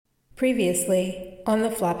Previously on the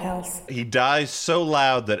Flophouse. He dies so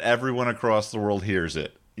loud that everyone across the world hears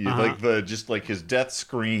it. Like his death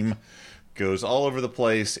scream goes all over the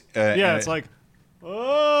place. It's like,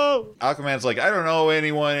 oh! Aquaman's like, I don't know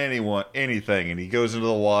anything. And he goes into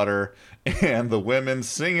the water, and the women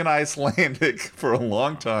sing in Icelandic for a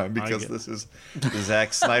long time because this is the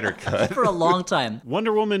Zack Snyder cut. For a long time.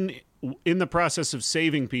 Wonder Woman, in the process of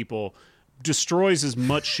saving people, destroys as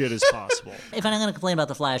much shit as possible. If I'm going to complain about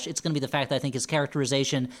The Flash, it's going to be the fact that I think his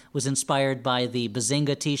characterization was inspired by the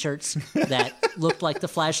Bazinga t-shirts that looked like the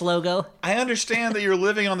Flash logo. I understand that you're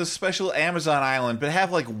living on this special Amazon island, but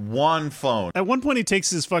have like one phone. At one point, he takes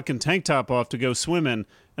his fucking tank top off to go swimming,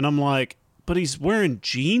 and I'm like, but he's wearing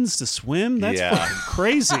jeans to swim? That's fucking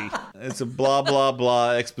crazy. It's a blah, blah,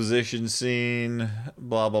 blah exposition scene,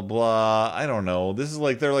 blah, blah, blah. I don't know. This is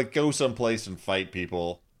like, they're like, go someplace and fight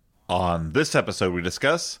people. On this episode, we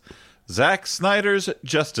discuss Zack Snyder's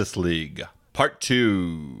Justice League, Part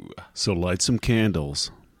 2. So light some candles,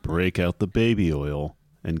 break out the baby oil,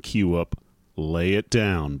 and cue up Lay It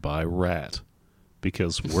Down by Rat,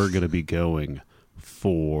 because we're going to be going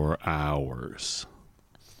 4 hours.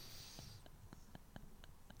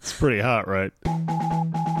 It's pretty hot, right?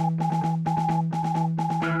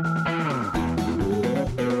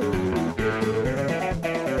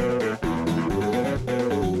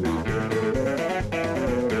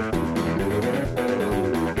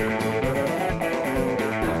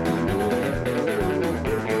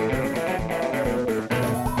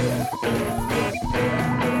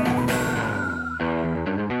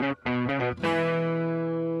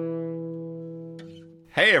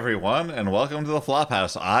 Hey everyone, and welcome to the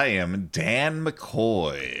Flophouse. I am Dan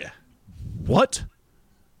McCoy. What?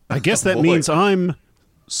 I guess that means I'm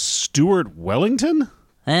Stuart Wellington?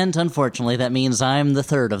 And unfortunately, that means I'm the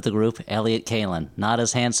third of the group, Elliot Kalin. Not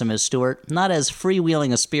as handsome as Stuart, not as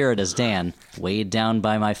freewheeling a spirit as Dan, weighed down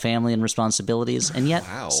by my family and responsibilities, and yet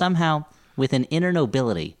somehow with an inner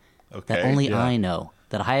nobility that only I know,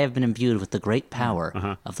 that I have been imbued with the great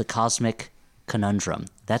power of the cosmic conundrum.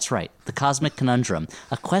 That's right, the cosmic conundrum.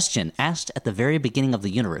 A question asked at the very beginning of the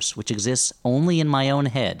universe, which exists only in my own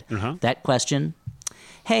head. That question,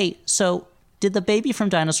 hey, so did the baby from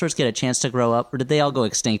Dinosaurs get a chance to grow up, or did they all go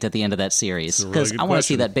extinct at the end of that series? Because I want to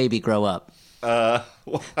see that baby grow up. I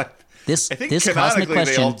This think cosmic canonically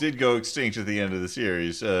question, they all did go extinct at the end of the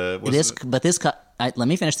series. let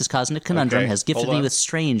me finish. This cosmic conundrum has gifted me with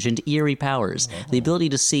strange and eerie powers. The ability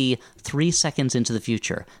to see 3 seconds into the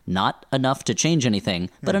future. Not enough to change anything,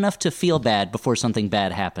 but enough to feel bad before something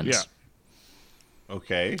bad happens. Yeah.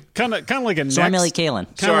 Okay. Kind of like a next. So I'm Ellie Kalin.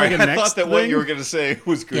 Sorry, like a I next thought that what you were going to say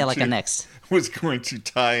was good. Yeah, like a next. Was going to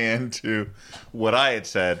tie into what I had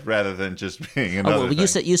said rather than just being another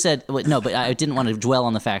thing. You said no, but I didn't want to dwell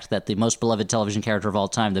on the fact that the most beloved television character of all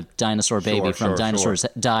time, the dinosaur baby from Dinosaurs,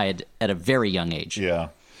 died at a very young age. Yeah.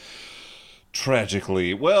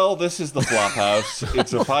 Tragically. Well, this is the Flophouse.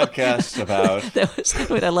 It's a podcast about...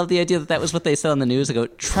 I love the idea that was what they said on the news. I go,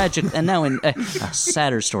 tragic, and now in a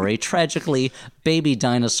sadder story, tragically, baby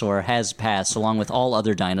dinosaur has passed along with all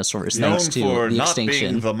other dinosaurs thanks to the extinction.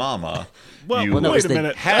 Not being the mama. Well, wait a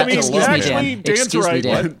minute. Actually, Dan's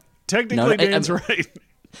right. Technically, Dan's right.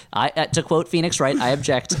 To quote Phoenix Wright, I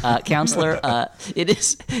object, Counselor.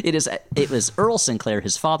 It was Earl Sinclair,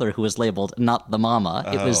 his father, who was labeled not the mama.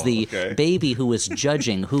 It was the baby who was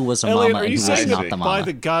judging who was a Elliot, mama and who was not the mama. By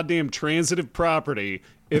the goddamn transitive property,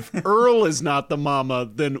 if Earl is not the mama,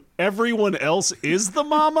 then everyone else is the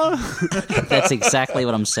mama? That's exactly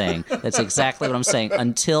what I'm saying.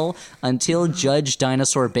 Until Judge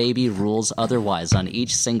Dinosaur Baby rules otherwise on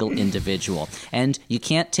each single individual. And you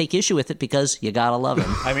can't take issue with it because you gotta love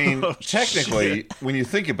him. I mean, technically, when you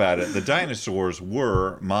think about it, the dinosaurs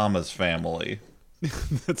were Mama's family.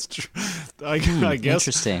 That's true. I guess.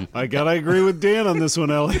 Interesting. I gotta agree with Dan on this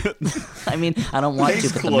one, Elliot. I mean, I don't want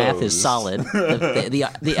to, but the math is solid.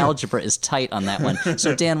 The algebra is tight on that one.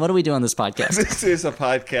 So, Dan, what do we do on this podcast? This is a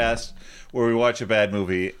podcast where we watch a bad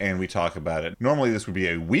movie and we talk about it. Normally, this would be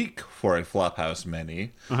a week for a Flophouse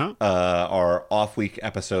Mini. Our off-week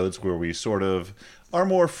episodes where we sort of are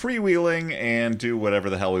more freewheeling and do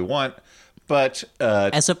whatever the hell we want. But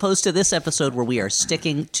as opposed to this episode where we are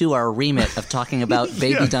sticking to our remit of talking about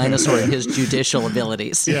Baby Dinosaur and his judicial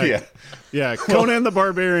abilities. Yeah. Conan the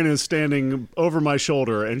Barbarian is standing over my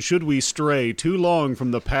shoulder, and should we stray too long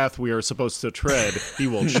from the path we are supposed to tread, he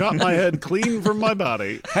will chop my head clean from my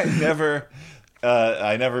body. I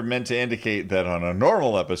never meant to indicate that on a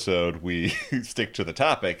normal episode we stick to the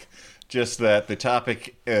topic. Just that the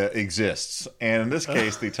topic exists. And in this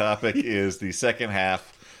case, the topic is the second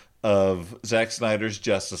half of Zack Snyder's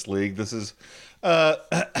Justice League. This is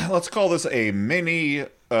Let's call this a mini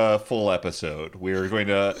full episode. We're going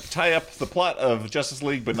to tie up the plot of Justice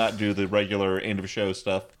League, but not do the regular end of show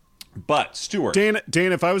stuff. But, Stuart. Dan,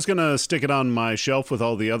 if I was going to stick it on my shelf with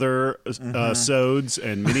all the other sods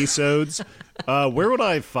and mini-sods, where would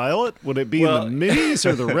I file it? Would it be in the minis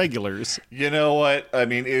or the regulars? You know what? I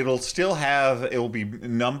mean, it will be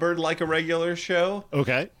numbered like a regular show.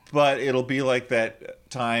 Okay. But it'll be like that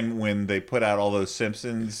time when they put out all those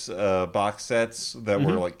Simpsons box sets that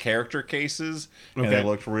were like character cases, and they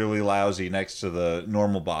looked really lousy next to the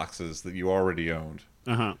normal boxes that you already owned.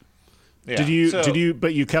 Uh-huh. Yeah. Did you?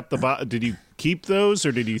 But you kept did you keep those,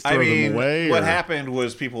 or did you throw them away? What happened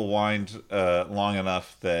was people whined long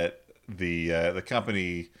enough that the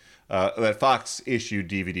company that Fox issued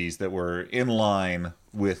DVDs that were in line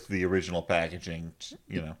with the original packaging.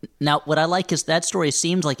 You know. Now, what I like is that story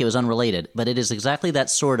seemed like it was unrelated, but it is exactly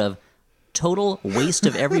that sort of total waste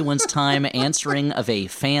of everyone's time answering of a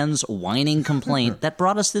fan's whining complaint that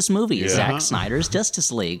brought us this movie, Zack Snyder's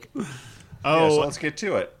Justice League. So let's get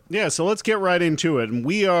to it. Yeah, so let's get right into it. And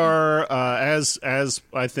we are, as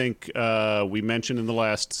I think we mentioned in the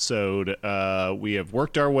last episode, we have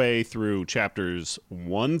worked our way through chapters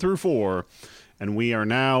 1 through 4, and we are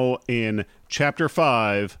now in chapter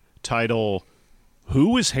 5, title,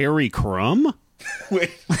 Who is Harry Crumb? Wait.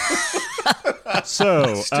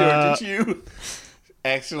 So, Stuart, did you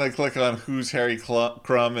accidentally click on Who's Harry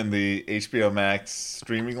Crumb in the HBO Max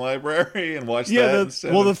streaming library and watch that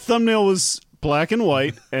instead? The thumbnail was black and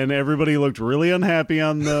white, and everybody looked really unhappy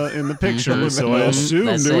in the picture, so I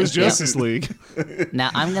assumed it was Justice League.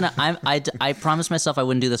 Now I promised myself I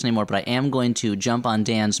wouldn't do this anymore, but I am going to jump on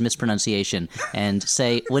Dan's mispronunciation and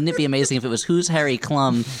say, wouldn't it be amazing if it was Who's Harry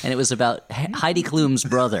Klum, and it was about Heidi Klum's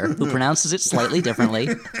brother, who pronounces it slightly differently.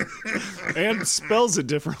 And spells it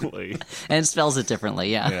differently.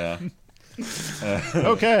 Yeah.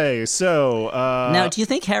 Okay, so now, do you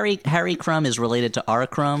think Harry Crumb is related to R.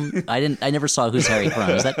 Crumb? I never saw Who's Harry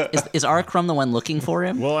Crumb. Is R. Crumb the one looking for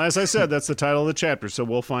him? Well, as I said, that's the title of the chapter, so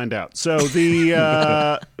we'll find out. So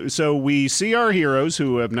so we see our heroes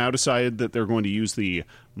who have now decided that they're going to use the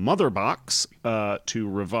Mother Box to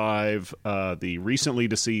revive the recently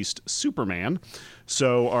deceased Superman.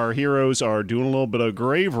 So our heroes are doing a little bit of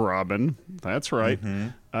grave robbing. That's right.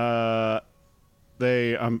 I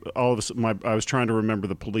was trying to remember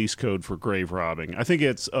the police code for grave robbing. I think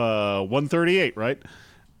it's 138, right?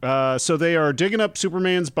 So they are digging up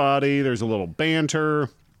Superman's body. There's a little banter.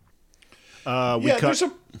 There's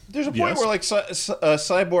a point where like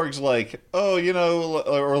Cyborg's like, oh, you know,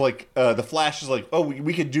 or like the Flash is like, oh,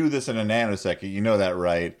 we could do this in a nanosecond. You know that,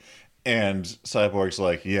 right? And Cyborg's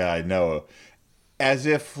like, yeah, I know. As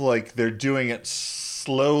if like they're doing it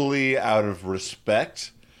slowly out of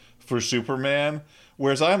respect for Superman,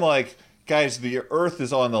 whereas I'm like, guys, the Earth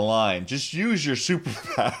is on the line. Just use your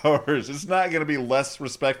superpowers. It's not going to be less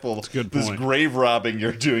respectful. This grave robbing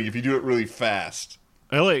you're doing if you do it really fast.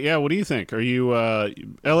 Elliot, yeah, what do you think? Are you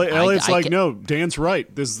Elliot's no, Dan's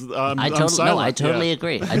right. This I totally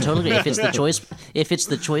agree. I totally agree. If it's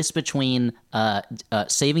the choice between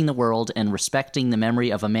saving the world and respecting the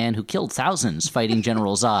memory of a man who killed thousands fighting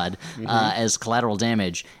General Zod as collateral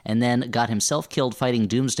damage, and then got himself killed fighting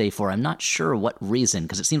Doomsday for I'm not sure what reason,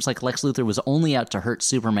 because it seems like Lex Luthor was only out to hurt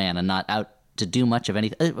Superman and not out to do much of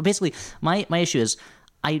anything. Basically, my issue is,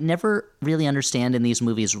 I never really understand in these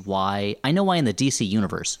movies why. I know why in the DC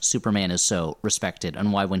universe Superman is so respected,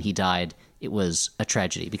 and why when he died it was a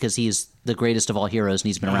tragedy, because he's the greatest of all heroes and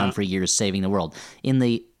he's been around for years saving the world. In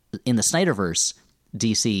the Snyderverse,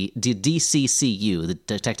 DCCU, the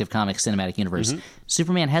Detective Comics Cinematic Universe,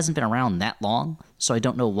 Superman hasn't been around that long, so I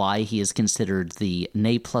don't know why he is considered the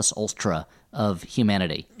ne plus ultra of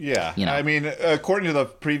humanity. Yeah. You know? I mean, according to the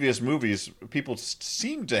previous movies, people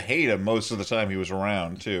seem to hate him most of the time he was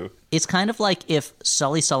around, too. It's kind of like if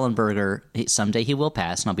Sully Sullenberger, someday he will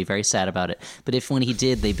pass, and I'll be very sad about it, but if when he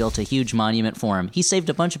did, they built a huge monument for him. He saved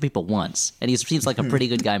a bunch of people once, and he seems like a pretty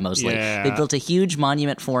good guy mostly. Yeah. They built a huge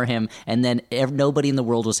monument for him, and then nobody in the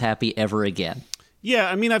world was happy ever again.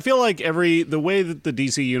 Yeah, I mean, I feel like the way that the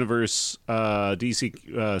DC universe,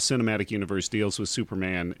 cinematic universe deals with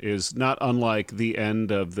Superman is not unlike the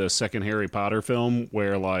end of the second Harry Potter film,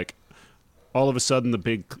 where like all of a sudden the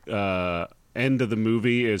big end of the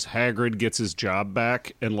movie is Hagrid gets his job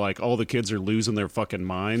back, and like all the kids are losing their fucking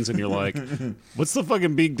minds, and you're like, what's the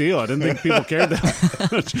fucking big deal? I didn't think people cared that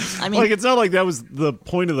much. I mean, like, it's not like that was the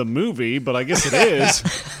point of the movie, but I guess it is.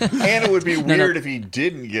 And it would be weird if he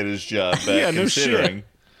didn't get his job back. Yeah, no shit.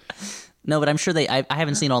 No, but I'm sure I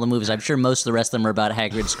haven't seen all the movies. I'm sure most of the rest of them are about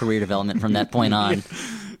Hagrid's career development from that point on.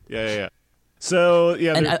 Yeah. So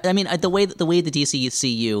yeah, and I mean the way the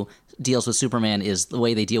DCU deals with Superman is the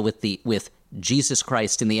way they deal with Jesus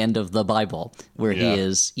Christ in the end of the Bible, where he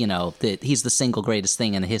is, he's the single greatest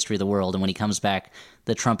thing in the history of the world, and when he comes back,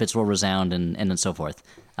 the trumpets will resound and so forth.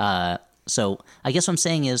 So I guess what I'm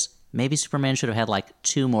saying is maybe Superman should have had like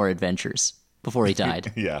 2 more adventures before he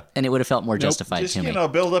died. Yeah. And it would have felt more justified Just, to me.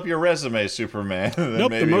 build up your resume, Superman.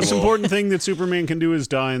 Nope, the most important thing that Superman can do is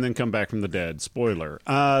die and then come back from the dead. Spoiler.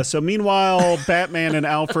 So meanwhile, Batman and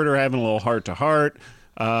Alfred are having a little heart-to-heart.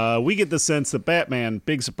 We get the sense that Batman,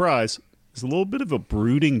 big surprise, is a little bit of a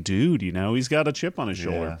brooding dude, He's got a chip on his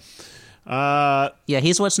shoulder.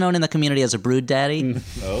 He's what's known in the community as a brood daddy.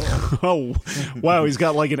 Oh, wow, he's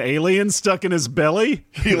got like an alien stuck in his belly?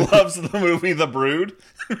 He loves the movie The Brood.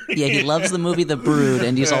 Yeah, he loves the movie The Brood,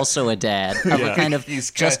 and he's also a dad of a kind of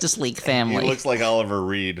Justice League family. He looks like Oliver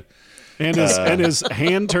Reed. And his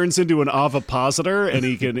hand turns into an ovipositor, and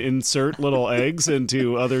he can insert little eggs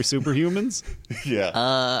into other superhumans.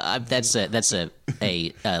 Yeah. That's a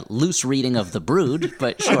loose reading of The Brood,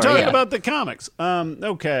 but sure. I'm talking about the comics.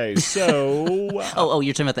 Okay, so oh,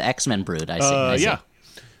 you're talking about the X-Men Brood. I see. Yeah.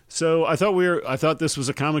 So I thought this was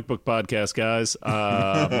a comic book podcast, guys.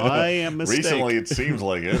 My mistake. Recently, it seems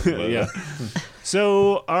like it. But, yeah.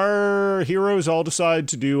 So our heroes all decide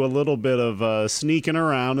to do a little bit of sneaking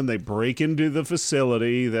around, and they break into the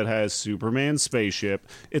facility that has Superman's spaceship.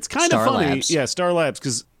 It's kind of funny. Labs. Yeah, Star Labs,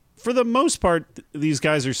 because for the most part, these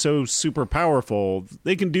guys are so super powerful,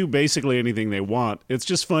 they can do basically anything they want. It's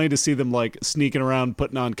just funny to see them, like, sneaking around,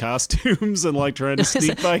 putting on costumes and, like, trying to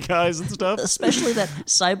sneak by guys and stuff. Especially that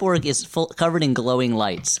Cyborg is covered in glowing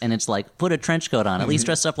lights, and it's like, put a trench coat on. At least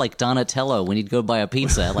dress up like Donatello when you'd go buy a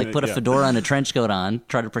pizza. Like, put a fedora and a trench coat on.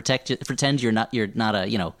 Try to pretend you're not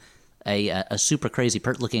a super crazy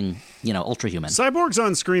looking ultrahuman. Cyborg's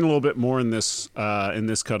on screen a little bit more in this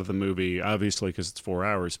cut of the movie, obviously because it's 4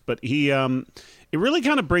 hours. But he it really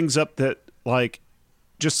kind of brings up that, like,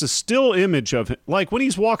 just a still image of him. Like, when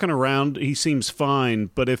he's walking around, he seems fine.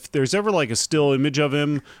 But if there's ever like a still image of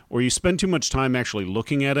him, or you spend too much time actually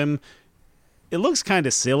looking at him, it looks kind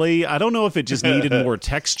of silly. I don't know if it just needed more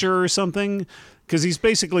texture or something, because he's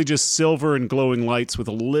basically just silver and glowing lights with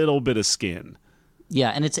a little bit of skin.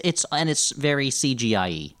 Yeah, and it's very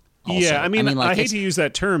CGI-y. Also. Yeah, I mean I hate to use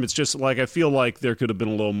that term. It's just like I feel like there could have been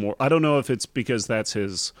a little more. I don't know if it's because that's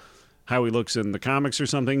how he looks in the comics or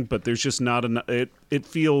something, but there's just not enough. It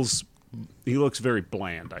feels he looks very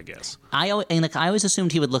bland, I guess. I always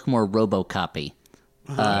assumed he would look more RoboCop-y.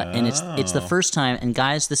 And it's the first time. And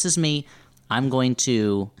guys, this is me. I'm going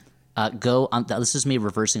to. This is me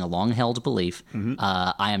reversing a long-held belief. Mm-hmm.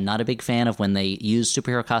 I am not a big fan of when they use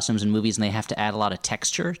superhero costumes in movies and they have to add a lot of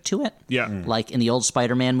texture to it. Yeah. Like in the old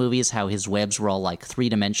Spider-Man movies, how his webs were all like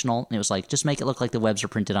 3-dimensional, and it was like, just make it look like the webs are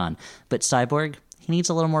printed on. But Cyborg, he needs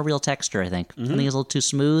a little more real texture, I think. Mm-hmm. I think he's a little too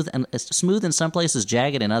smooth, and it's smooth in some places,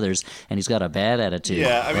 jagged in others, and he's got a bad attitude.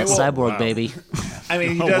 Yeah, I mean, Cyborg, baby. I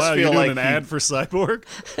mean, he does feel like an ad for Cyborg.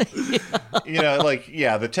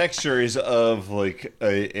 The texture is of like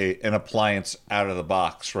an appliance out of the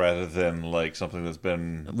box rather than like something that's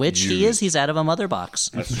been which used. He is. He's out of a mother box.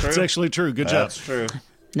 That's true. It's actually true. Good job. That's true.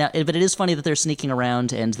 Now, but it is funny that they're sneaking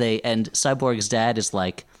around, and Cyborg's dad is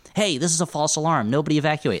like, hey, this is a false alarm. Nobody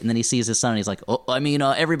evacuate. And then he sees his son, and he's like,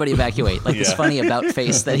 everybody evacuate. Like this funny about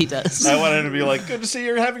face that he does. I wanted to be like, good to see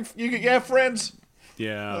you have friends.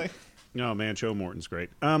 Yeah. Oh, man, Joe Morton's great.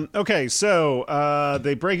 Okay, so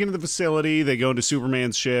they break into the facility. They go into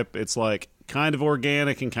Superman's ship. It's like kind of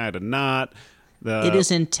organic and kind of not. It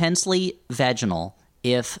is intensely vaginal.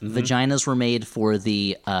 If vaginas were made for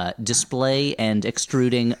the display and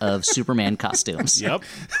extruding of Superman costumes. Yep.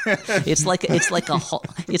 It's like this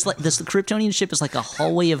Kryptonian ship is like a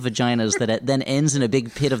hallway of vaginas that then ends in a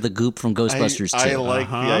big pit of the goop from Ghostbusters 2. I like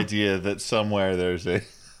the idea that somewhere there's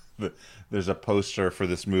a poster for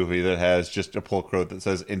this movie that has just a pull quote that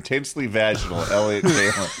says "intensely vaginal." Elliot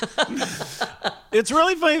Kalan. It's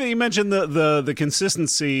really funny that you mentioned the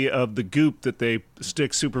consistency of the goop that they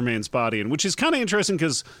stick Superman's body in, which is kind of interesting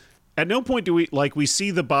because at no point do we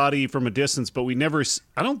see the body from a distance, but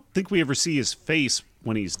I don't think we ever see his face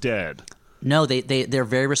when he's dead. No, they're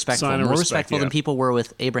very respectful, more respectful than people were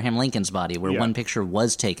with Abraham Lincoln's body, where one picture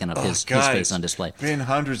was taken of his face on display. It's been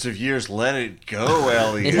hundreds of years. Let it go,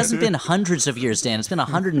 Elliot. It hasn't been hundreds of years, Dan. It's been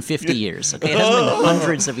 150 years. Okay, it hasn't been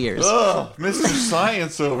hundreds of years. Oh, Mr.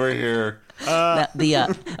 Science over here. Now,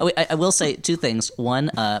 I will say two things. One,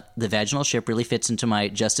 the vaginal ship really fits into my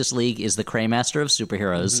Justice League is the Craymaster of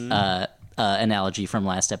superheroes analogy from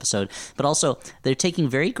last episode. But also, they're taking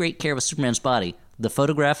very great care of Superman's body. the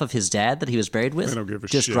photograph of his dad that he was buried with. I don't give a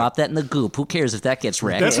just shit. drop that in the goop. Who cares if that gets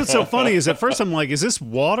wrecked? That's what's so funny is at first I'm like, is this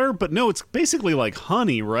water? But no, it's basically like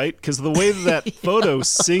honey, right? Because the way that photo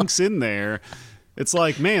sinks in there, it's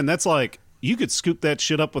like, man, that's like, you could scoop that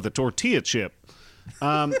shit up with a tortilla chip.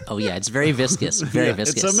 Oh yeah, it's very viscous. Very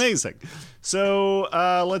viscous. It's amazing. So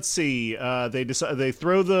let's see. They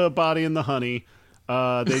throw the body in the honey.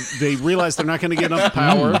 They realize they're not going to get enough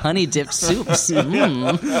power. Honey dipped soups.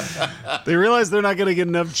 They realize they're not going to get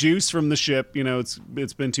enough juice from the ship. You know,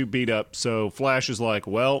 it's been too beat up. So Flash is like,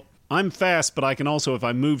 well, I'm fast, but I can also, if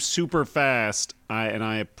I move super fast and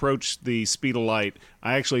I approach the speed of light,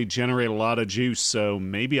 I actually generate a lot of juice. So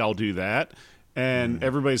maybe I'll do that. And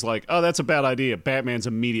everybody's like, oh, that's a bad idea. Batman's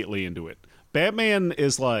immediately into it. Batman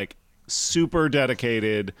is like super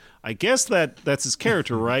dedicated. I guess that's his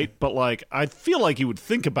character, right? But like, I feel like he would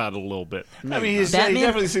think about it a little bit. I mean, he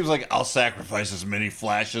definitely seems like, I'll sacrifice as many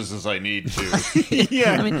Flashes as I need to.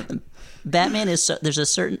 Yeah. I mean, Batman is there's a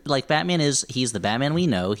certain he's the Batman we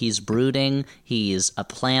know. He's brooding. He's a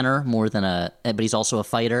planner more than but he's also a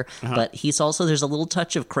fighter. But he's also, there's a little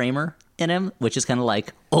touch of Kramer in him, which is kind of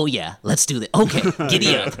like, oh yeah, let's do this. Okay,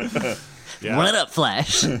 giddy up, run up,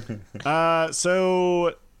 Flash.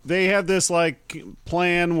 So they have this like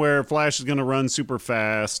plan where Flash is going to run super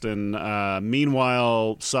fast, and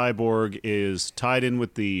meanwhile, Cyborg is tied in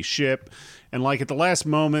with the ship, and like at the last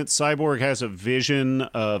moment, Cyborg has a vision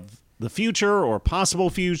of the future or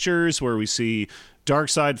possible futures where we see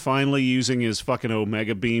Darkseid finally using his fucking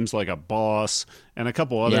Omega beams like a boss, and a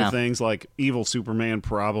couple other things like evil Superman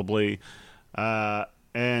probably.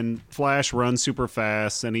 And Flash runs super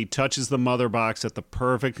fast, and he touches the mother box at the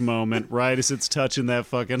perfect moment, right as it's touching that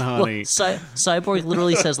fucking honey. Well, Cyborg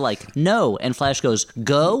literally says like, no, and Flash goes,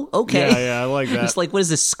 go? Okay. Yeah, I like that. It's like, what is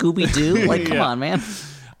this, Scooby-Doo? Like, come on, man.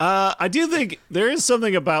 I do think there is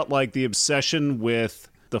something about like the obsession with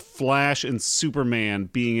the Flash and Superman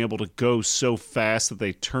being able to go so fast that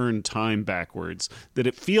they turn time backwards, that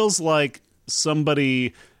it feels like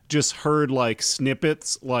somebody just heard like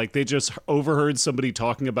snippets, like they just overheard somebody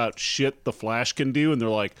talking about shit the Flash can do, and they're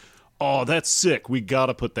like, oh, that's sick, we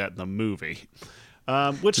gotta put that in the movie.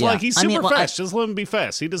 Like, he's super fast. Just let him be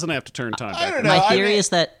fast. He doesn't have to turn time back. My theory is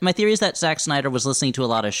that Zack Snyder was listening to a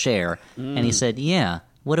lot of Cher, and he said, yeah,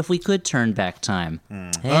 what if we could turn back time?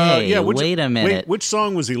 Hey, wait a minute. Which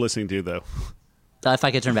song was he listening to, though? If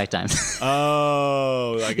I could turn back time.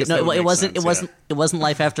 Oh, I guess no, that it wasn't. Sense, it wasn't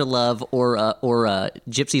Life After Love or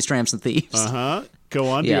Gypsies, Tramps, and Thieves. Go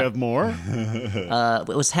on. Do you have more?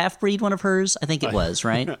 It was Half Breed, one of hers. I think it was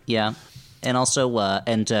right. Yeah, and also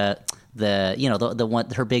the one,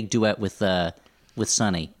 her big duet with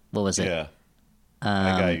Sonny. What was it? Yeah.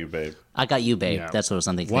 I Got You, Babe. I Got You, Babe. Yeah. That's what I was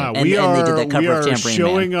thinking. Wow, and they did that cover of we are Tambourine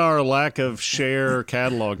showing Man. our lack of Cher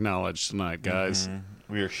catalog knowledge tonight, guys.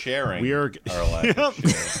 We are sharing We are our lack of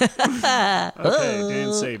share. Okay,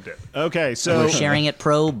 Dan saved it. Okay, so We're sharing it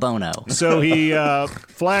pro bono. So he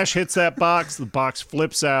Flash hits that box, the box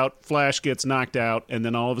flips out, Flash gets knocked out, and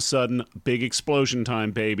then all of a sudden, big explosion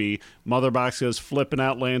time, baby. Mother box goes flipping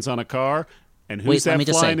out, lands on a car, and who's that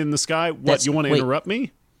flying in the sky? What, you want to interrupt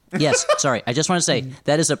me? Yes, sorry. I just want to say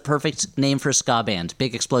that is a perfect name for a ska band.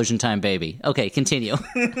 Big Explosion Time Baby. Okay, continue.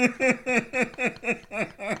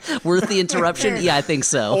 Worth the interruption? Yeah, I think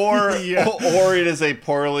so. Or it is a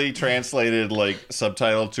poorly translated like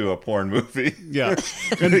subtitle to a porn movie. Yeah.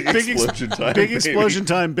 And big explosion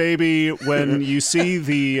time baby when you see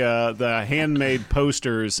the handmade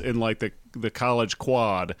posters in like the college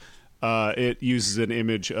quad. It uses an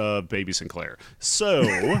image of Baby Sinclair. So,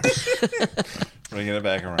 bringing it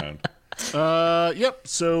back around. Yep.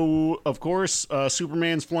 So, of course,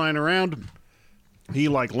 Superman's flying around. He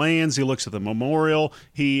like lands. He looks at the memorial.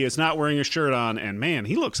 He is not wearing a shirt on, and man,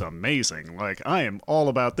 he looks amazing. Like, I am all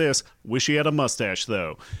about this. Wish he had a mustache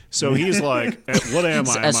though. So he's like, "What am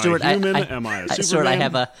I? Am Stuart, I human? Am I a Superman?" Stuart,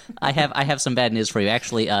 I have some bad news for you.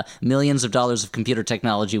 Actually, millions of dollars of computer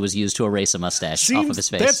technology was used to erase a mustache off of his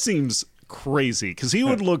face. That seems crazy because he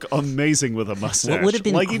would look amazing with a mustache. What would have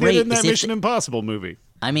been like he great did in that is if Mission Impossible movie.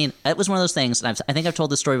 I mean, it was one of those things, and I think I've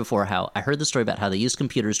told this story before, how I heard the story about how they used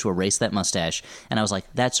computers to erase that mustache, and I was like,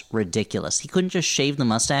 that's ridiculous. He couldn't just shave the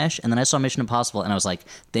mustache, and then I saw Mission Impossible, and I was like,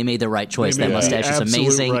 they made the right choice. That mustache is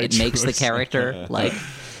amazing. It makes the character, like...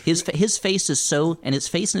 His face is so, and his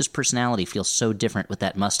face and his personality feel so different with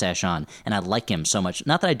that mustache on, and I like him so much.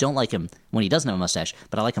 Not that I don't like him when he doesn't have a mustache,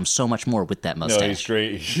 but I like him so much more with that mustache. No, he's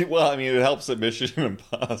great. Well, I mean, it helps that Mission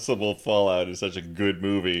Impossible Fallout is such a good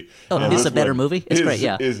movie. Oh, it's a better movie? It's great,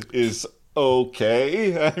 yeah. Is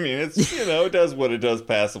okay. I mean, it's, it does what it does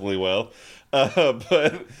passably well.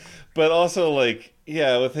 But also, like,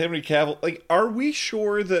 yeah, with Henry Cavill, like, are we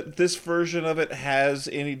sure that this version of it has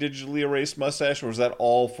any digitally erased mustache, or is that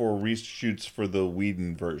all for reshoots for the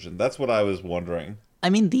Whedon version? That's what I was wondering. I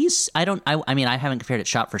mean, I haven't compared it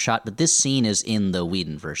shot for shot, but this scene is in the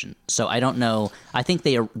Whedon version. So I don't know. I think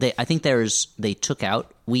they took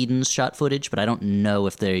out Whedon's shot footage, but I don't know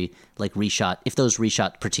if they if those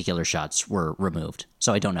reshot particular shots were removed.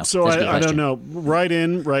 So I don't know. So I don't know. Write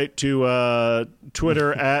to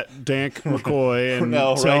Twitter at Dank McCoy and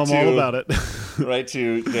tell them all about it. Right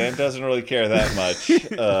to Dan doesn't really care that much.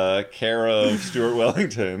 Care of Stuart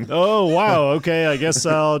Wellington. Oh, wow. Okay, I guess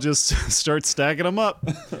I'll just start stacking them up.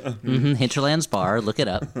 Hinterland's Bar. Look it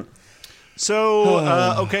up. So,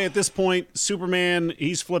 okay, at this point, Superman,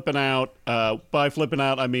 he's flipping out. By flipping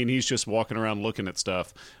out, I mean he's just walking around looking at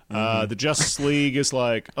stuff. The Justice League is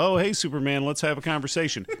like, oh, hey, Superman, let's have a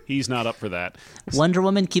conversation. He's not up for that. Wonder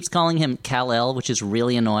Woman keeps calling him Kal-El, which is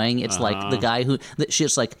really annoying. It's like the guy who...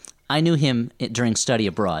 She's like... I knew him during study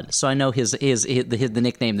abroad, so I know the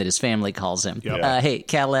nickname that his family calls him. Yep. Hey,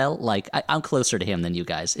 Kal-El, like, I'm closer to him than you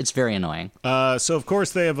guys. It's very annoying. So, of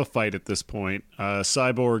course, they have a fight at this point.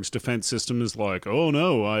 Cyborg's defense system is like, oh,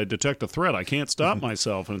 no, I detect a threat. I can't stop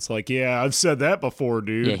myself. And it's like, yeah, I've said that before,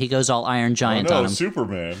 dude. Yeah, he goes all Iron Giant on him.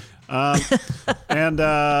 Superman. So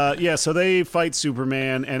they fight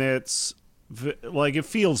Superman, and it's... like it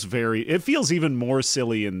feels even more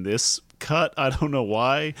silly in this cut. I don't know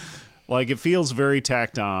why. Like it feels very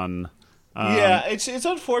tacked on. Yeah, it's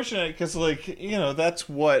unfortunate because that's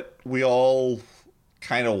what we all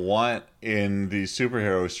kind of want in these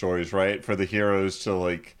superhero stories, right? For the heroes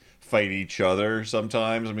to fight each other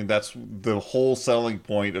sometimes. I mean, that's the whole selling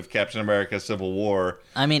point of Captain America: Civil War.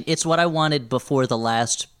 I mean, it's what I wanted before the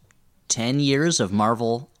last 10 years of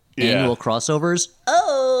Marvel annual crossovers.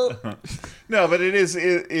 Oh. No, but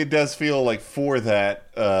it does feel like for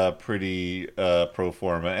that pretty pro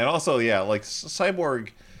forma. And also, Cyborg,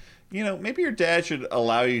 maybe your dad should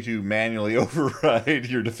allow you to manually override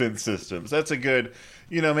your defense systems. That's a good,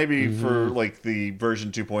 maybe for the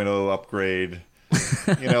version 2.0 upgrade.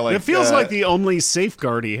 It feels like the only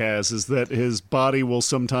safeguard he has is that his body will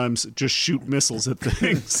sometimes just shoot missiles at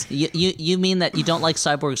things. You mean that you don't like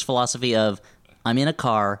Cyborg's philosophy of, I'm in a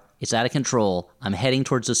car, it's out of control, I'm heading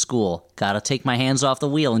towards a school, gotta take my hands off the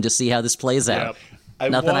wheel and just see how this plays out.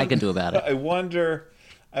 Nothing I can do about it. I wonder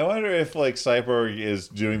if Cyborg is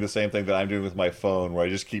doing the same thing that I'm doing with my phone, where I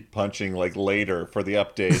just keep punching later for the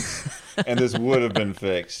updates, and this would have been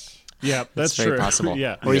fixed. Yeah, that's very true. possible.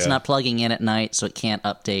 Yeah. Or he's not plugging in at night, so it can't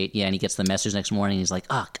update. Yeah, and he gets the message next morning. He's like,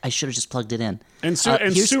 I should have just plugged it in. And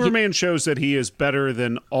Superman shows that he is better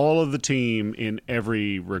than all of the team in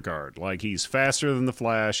every regard. Like, he's faster than the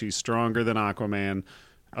Flash. He's stronger than Aquaman.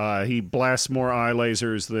 He blasts more eye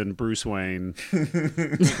lasers than Bruce Wayne.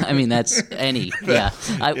 I mean, that's any. Yeah.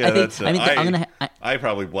 I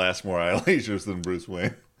probably blast more eye lasers than Bruce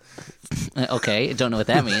Wayne. Okay, I don't know what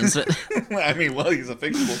that means. But... I mean, well, he's a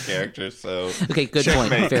fictional character, so... Okay, good point.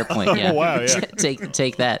 Fair point, yeah. Oh, wow, yeah.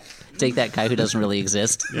 Take that guy who doesn't really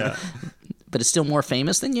exist. Yeah. But is still more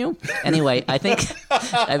famous than you? Anyway, I think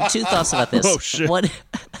I have two thoughts about this. Oh, shit.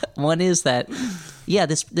 One is that, yeah,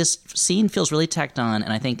 this scene feels really tacked on,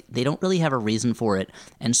 and I think they don't really have a reason for it.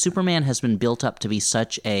 And Superman has been built up to be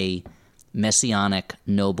such a messianic,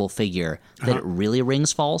 noble figure that it really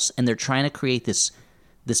rings false, and they're trying to create this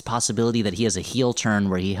possibility that he has a heel turn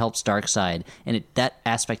where he helps Darkseid, and that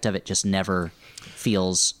aspect of it just never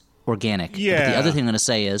feels organic. Yeah. But the other thing I'm going to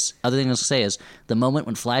say is the moment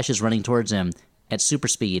when Flash is running towards him at super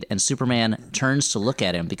speed and Superman turns to look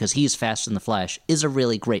at him because he's faster than the Flash is a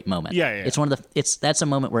really great moment. Yeah. That's a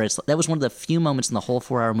moment where that was one of the few moments in the whole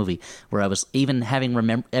 4-hour movie where I was even having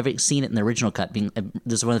seen it in the original cut.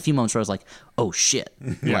 This is one of the few moments where I was like, oh shit,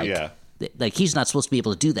 like he's not supposed to be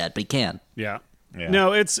able to do that, but he can. Yeah. Yeah.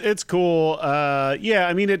 No, it's cool. Yeah,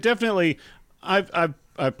 I mean, it definitely. I've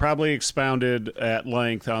probably expounded at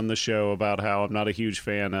length on the show about how I'm not a huge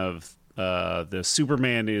fan of the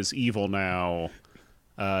Superman is evil now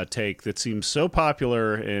take that seems so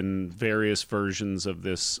popular in various versions of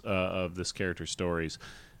this character stories,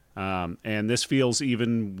 and this feels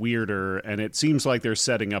even weirder. And it seems like they're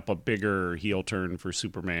setting up a bigger heel turn for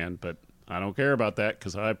Superman, but I don't care about that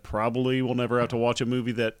because I probably will never have to watch a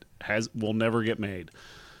movie that will never get made.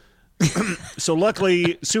 So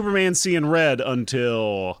luckily, Superman's seeing red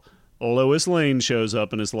until Lois Lane shows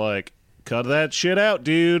up and is like, cut that shit out,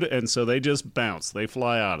 dude. And so they just bounce. They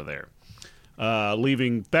fly out of there.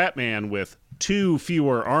 leaving Batman with 2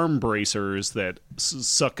 fewer arm bracers that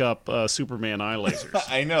suck up Superman eye lasers.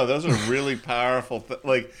 I know, those are really powerful.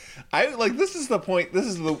 This is the point.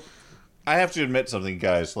 I have to admit something,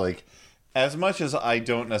 guys. Like, as much as I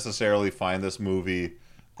don't necessarily find this movie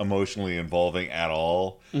emotionally involving at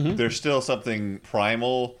all, there's still something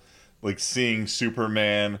primal, like seeing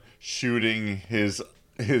Superman shooting his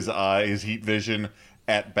heat vision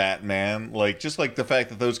at Batman, like just like the fact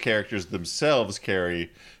that those characters themselves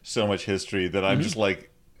carry so much history that I'm just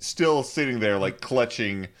like still sitting there like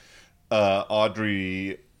clutching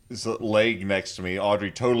Audrey's leg next to me.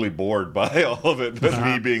 Audrey totally bored by all of it, but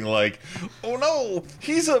me being like, "Oh no,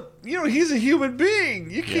 he's a human being.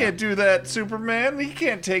 You can't do that, Superman. He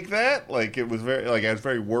can't take that." Like I was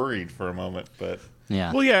very worried for a moment, but.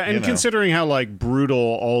 Yeah. Well, yeah, and considering how like brutal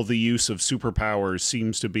all the use of superpowers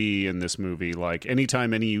seems to be in this movie, like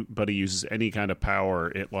anytime anybody uses any kind of power,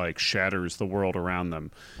 it like shatters the world around them.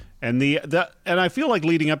 And and I feel like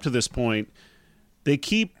leading up to this point, they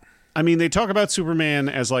talk about Superman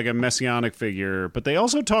as like a messianic figure, but they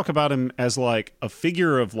also talk about him as like a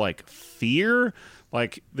figure of like fear.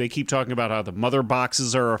 Like they keep talking about how the mother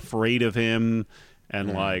boxes are afraid of him.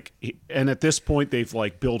 And and at this point, they've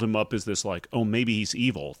like built him up as this like, oh, maybe he's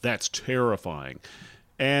evil. That's terrifying.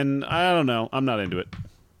 And I don't know. I'm not into it.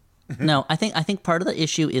 No, I think part of the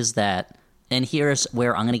issue is that, and here's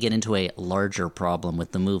where I'm going to get into a larger problem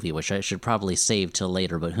with the movie, which I should probably save till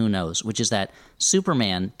later, but who knows, which is that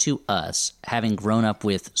Superman, to us, having grown up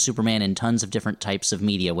with Superman in tons of different types of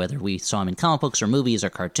media, whether we saw him in comic books or movies or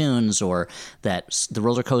cartoons or that the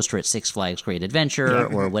roller coaster at Six Flags Great Adventure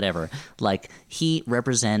or whatever, like he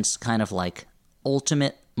represents kind of like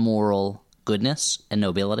ultimate moral goodness and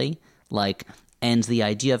nobility, like, and the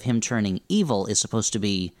idea of him turning evil is supposed to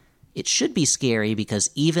be, it should be scary because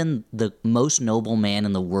even the most noble man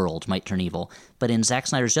in the world might turn evil. But in Zack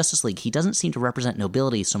Snyder's Justice League, he doesn't seem to represent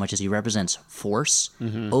nobility so much as he represents force,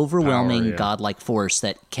 overwhelming Power, yeah. godlike force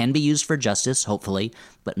that can be used for justice, hopefully,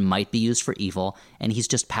 but might be used for evil. And he's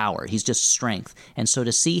just power. He's just strength. And so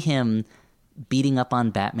to see him beating up on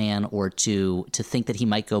Batman or to think that he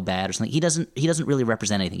might go bad or something, he doesn't really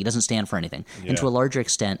represent anything. He doesn't stand for anything. Yeah. And to a larger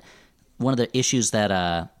extent, one of the issues that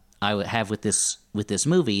I would have with this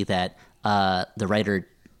movie that the writer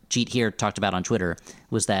Jeet here talked about on Twitter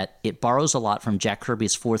was that it borrows a lot from Jack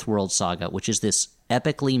Kirby's Fourth World Saga, which is this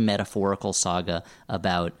epically metaphorical saga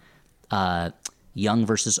about young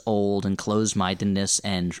versus old and closed-mindedness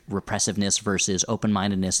and repressiveness versus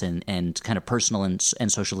open-mindedness and kind of personal and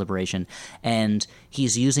social liberation. And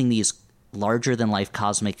he's using these larger-than-life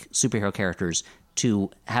cosmic superhero characters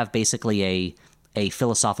to have basically a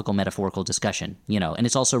philosophical metaphorical discussion, and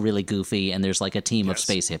it's also really goofy, and there's like a team of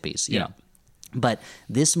space hippies, you know. But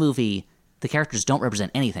this movie, the characters don't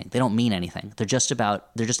represent anything. They don't mean anything. They're just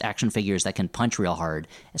action figures that can punch real hard.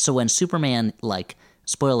 So when Superman, like,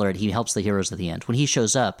 spoiler alert, he helps the heroes at the end. When he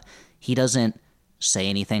shows up, he doesn't say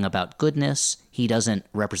anything about goodness. He doesn't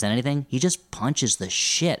represent anything. He just punches the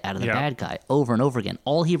shit out of the bad guy over and over again.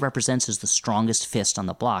 All he represents is the strongest fist on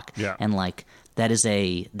the block. Yeah. And like,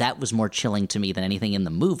 that was more chilling to me than anything in the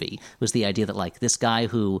movie, was the idea that like this guy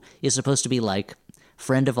who is supposed to be like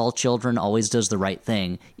friend of all children, always does the right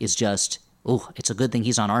thing, is just, oh, it's a good thing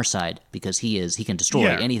he's on our side because he can destroy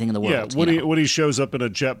anything in the world. Yeah, when he shows up in a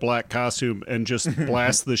jet black costume and just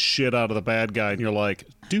blasts the shit out of the bad guy, and you're like,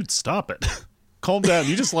 dude, stop it. Calm down.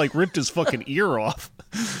 You just like ripped his fucking ear off.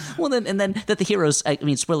 Well, then that the heroes, I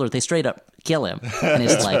mean, spoiler, they straight up kill him, and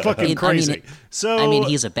it's like fucking crazy.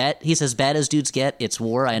 He's as bad as dudes get. It's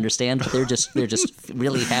war, I understand, but they're just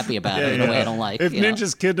really happy about it in a way I don't like. If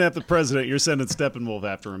ninjas kidnap the president, you're sending Steppenwolf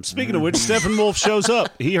after him. Speaking of which, Steppenwolf shows up.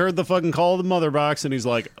 He heard the fucking call of the mother box, and he's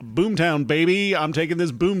like, "Boomtown, baby! I'm taking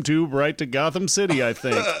this boom tube right to Gotham City, I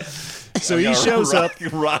think." So he shows up,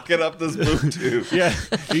 rocking up this boom tube. Yeah,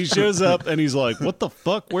 he shows up and he's like, "What the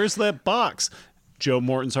fuck? Where's that box?" Joe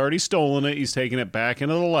Morton's already stolen it. He's taking it back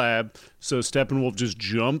into the lab. So Steppenwolf just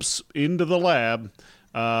jumps into the lab,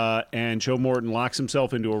 and Joe Morton locks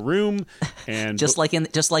himself into a room. And just like in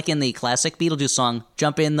the classic Beetlejuice song,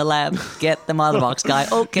 "Jump in the lab, get the mother box guy."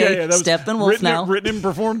 Okay, Steppenwolf now. Written and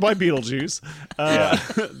performed by Beetlejuice.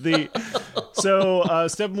 So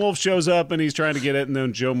Steppenwolf shows up and he's trying to get it, and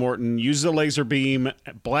then Joe Morton uses a laser beam,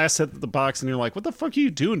 blasts at the box, and you're like, "What the fuck are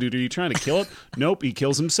you doing, dude? Are you trying to kill it?" Nope, he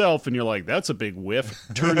kills himself, and you're like, "That's a big whiff."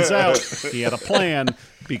 Turns out he had a plan,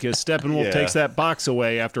 because Steppenwolf takes that box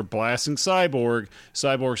away after blasting Cyborg.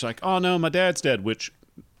 Cyborg's like, "Oh no, my dad's dead," which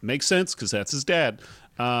makes sense because that's his dad.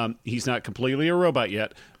 He's not completely a robot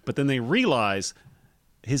yet, but then they realize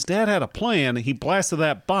his dad had a plan. He blasted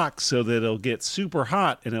that box so that it'll get super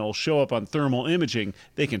hot and it'll show up on thermal imaging.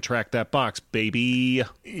 They can track that box, baby.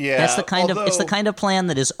 Yeah, that's the kind of it's the kind of plan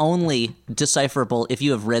that is only decipherable if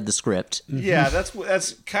you have read the script. Yeah, that's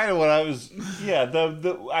kind of what I was.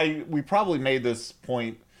 Yeah, we probably made this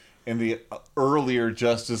point in the earlier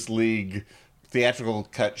Justice League theatrical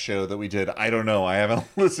cut show that we did. I don't know. I haven't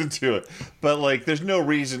listened to it. But, like, there's no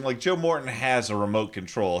reason. Like, Joe Morton has a remote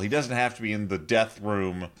control. He doesn't have to be in the death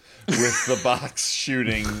room with the box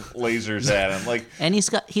shooting lasers at him. Like, and he's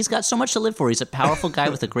got so much to live for. He's a powerful guy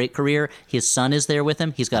with a great career. His son is there with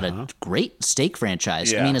him. He's got a great steak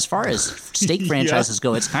franchise. Yeah. I mean, as far as steak franchises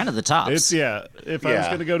go, it's kind of the tops. If I was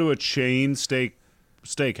going to go to a chain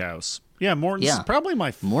steakhouse, Morton's probably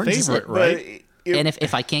my favorite, right? And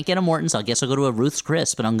if I can't get a Morton's, I guess I'll go to a Ruth's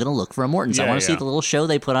Chris, but I'm going to look for a Morton's. I want to see the little show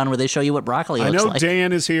they put on where they show you what broccoli looks like. I know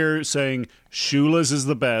Dan is here saying Shula's is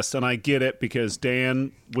the best, and I get it because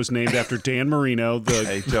Dan was named after Dan Marino,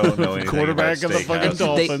 I don't know the quarterback of the fucking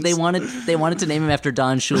Dolphins. They wanted to name him after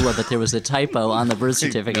Don Shula, but there was a typo on the birth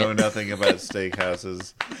certificate. I know nothing about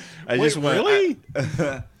steakhouses. Really?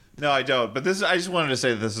 No, I don't. But I just wanted to say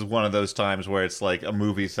that this is one of those times where it's like a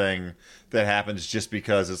movie thing that happens just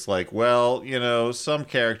because it's like, well, some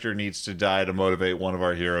character needs to die to motivate one of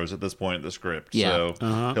our heroes at this point in the script. Yeah.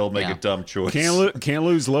 So he'll make a dumb choice. Can't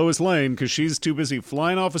lose Lois Lane because she's too busy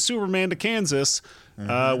flying off of Superman to Kansas,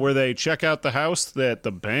 where they check out the house that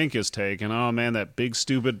the bank has taken. Oh, man, that big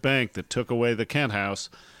stupid bank that took away the Kent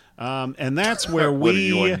house. And that's where What, are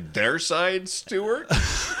you on their side, Stuart?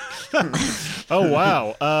 Oh,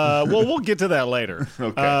 wow. Well, we'll get to that later.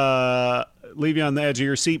 Okay. Leave you on the edge of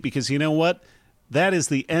your seat because you know what? That is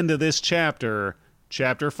the end of this chapter,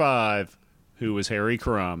 Chapter 5, Who is Harry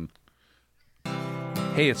Crumb?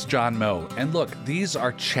 Hey, it's John Moe. And look, these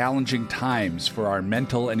are challenging times for our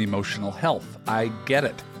mental and emotional health. I get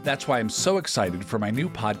it. That's why I'm so excited for my new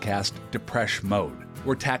podcast, Depresh Mode.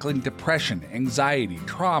 We're tackling depression, anxiety,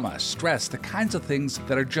 trauma, stress, the kinds of things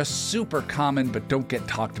that are just super common but don't get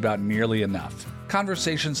talked about nearly enough.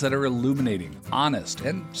 Conversations that are illuminating, honest,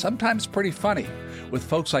 and sometimes pretty funny, with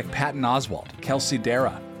folks like Patton Oswalt, Kelsey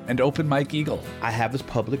Dara, and Open Mike Eagle. I have this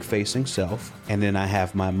public-facing self, and then I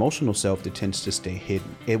have my emotional self that tends to stay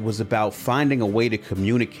hidden. It was about finding a way to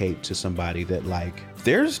communicate to somebody that,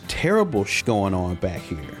 there's terrible going on back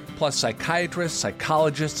here. Plus psychiatrists,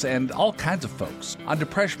 psychologists, and all kinds of folks. On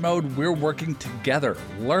Depresh Mode, we're working together,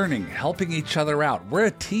 learning, helping each other out. We're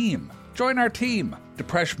a team. Join our team.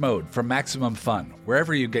 Depresh Mode from Maximum Fun,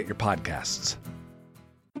 wherever you get your podcasts.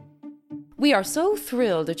 We are so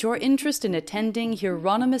thrilled at your interest in attending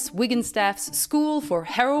Hieronymus Wigginstaff's School for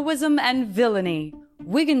Heroism and Villainy.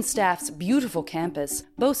 Wigginstaff's beautiful campus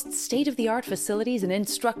boasts state-of-the-art facilities and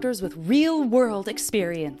instructors with real-world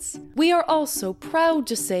experience. We are also proud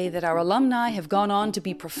to say that our alumni have gone on to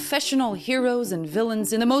be professional heroes and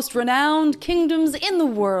villains in the most renowned kingdoms in the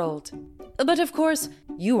world. But of course,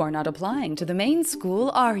 you are not applying to the main school,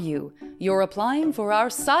 are you? You're applying for our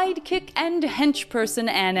sidekick and henchperson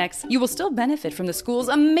annex. You will still benefit from the school's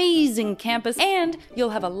amazing campus, and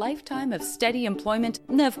you'll have a lifetime of steady employment.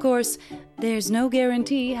 Of course, there's no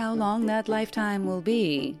guarantee how long that lifetime will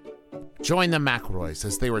be. Join the McElroys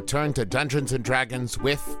as they return to Dungeons & Dragons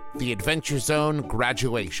with The Adventure Zone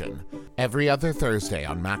Graduation, every other Thursday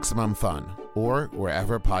on Maximum Fun, or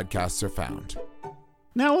wherever podcasts are found.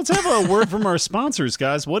 Now let's have a word from our sponsors,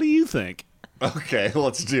 guys. What do you think? Okay,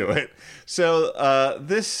 let's do it. So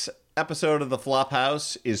this episode of The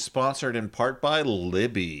Flophouse is sponsored in part by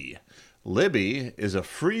Libby. Libby is a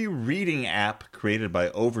free reading app created by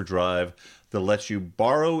Overdrive that lets you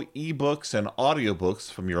borrow ebooks and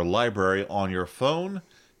audiobooks from your library on your phone,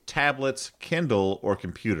 tablets, Kindle, or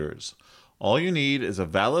computers. All you need is a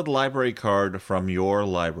valid library card from your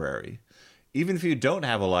library. Even if you don't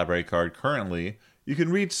have a library card currently, you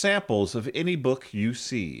can read samples of any book you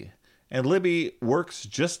see. And Libby works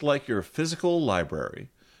just like your physical library.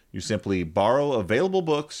 You simply borrow available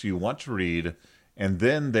books you want to read, and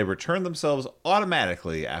then they return themselves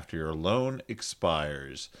automatically after your loan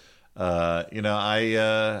expires.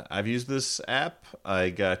 I've used this app. I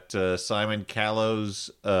got Simon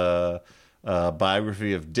Callow's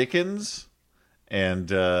biography of Dickens,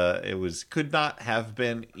 and it could not have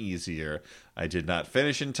been easier. I did not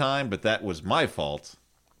finish in time, but that was my fault,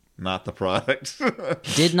 not the product.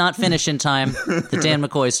 Did not finish in time. The Dan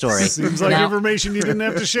McCoy story. Seems like information you didn't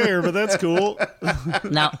have to share, but that's cool.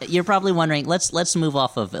 Now you're probably wondering. Let's move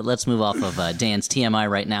off of Dan's TMI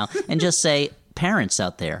right now and just say, parents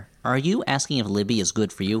out there, are you asking if Libby is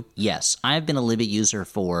good for you? Yes, I've been a Libby user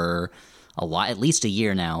for at least a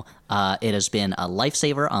year now. It has been a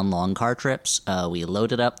lifesaver on long car trips. We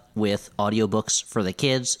load it up with audiobooks for the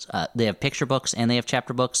kids. They have picture books and they have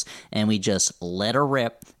chapter books, and we just let her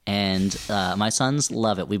rip. And my sons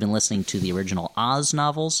love it. We've been listening to the original Oz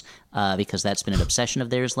novels because that's been an obsession of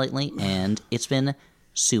theirs lately, and it's been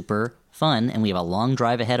super fun. And we have a long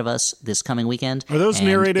drive ahead of us this coming weekend. Are those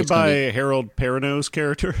narrated by Harold Perrineau's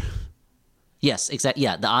character? Yes, exactly.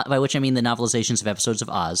 Yeah, by which I mean the novelizations of episodes of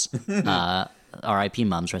Oz. R.I.P.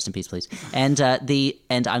 Mums, rest in peace, please. And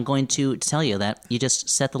I'm going to tell you that you just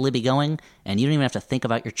set the Libby going, and you don't even have to think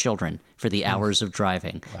about your children for the hours of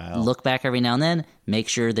driving. Wow. Look back every now and then, make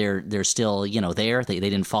sure they're still there. They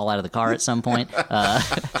didn't fall out of the car at some point,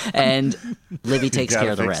 and Libby takes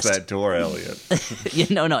care of the rest. Fix that door, Elliot.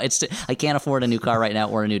 No, I can't afford a new car right now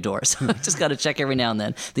or a new door, so I just got to check every now and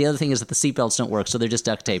then. The other thing is that the seatbelts don't work, so they're just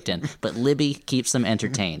duct taped in. But Libby keeps them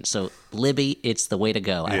entertained. So Libby, it's the way to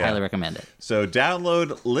go. I highly recommend it. So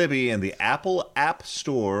download Libby in the Apple App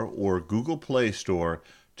Store or Google Play Store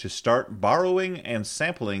to start borrowing and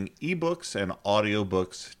sampling ebooks and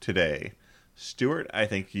audiobooks today. Stuart, I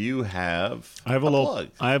think you have a plug.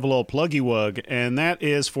 I have a little pluggy wug, and that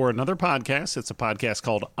is for another podcast. It's a podcast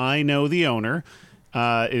called I Know the Owner.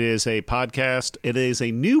 It is a podcast. It is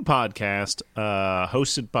a new podcast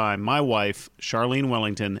hosted by my wife, Charlene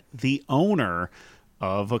Wellington, the owner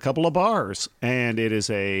of a couple of bars. And it is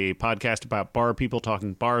a podcast about bar people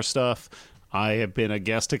talking bar stuff. I have been a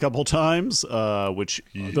guest a couple times, which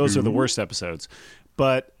those are the worst episodes.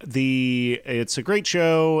 But it's a great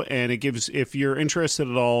show, and it gives, if you're interested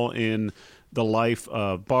at all in the life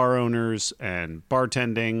of bar owners and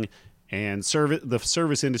bartending and the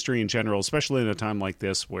service industry in general, especially in a time like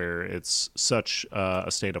this where it's such a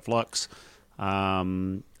state of flux,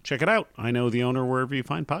 check it out. I Know the Owner wherever you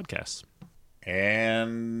find podcasts.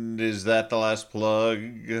 And is that the last plug?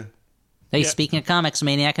 Hey, speaking of comics,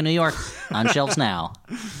 Maniac in New York, on shelves now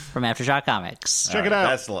from Aftershock Comics. Check it out.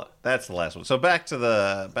 That's the last one. So back to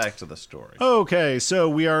the story. Okay, so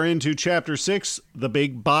we are into Chapter 6, the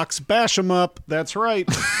big box bash 'em up. That's right.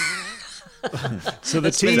 So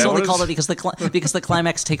the team it's only called it because the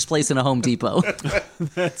climax takes place in a Home Depot.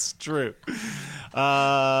 That's true.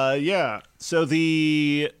 Yeah. So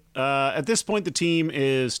at this point, the team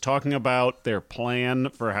is talking about their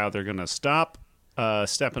plan for how they're going to stop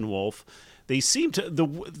Steppenwolf. They seem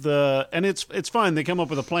to and it's fine. They come up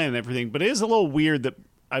with a plan and everything, but it is a little weird that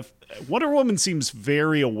Wonder Woman seems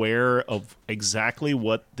very aware of exactly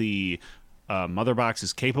what the Mother Box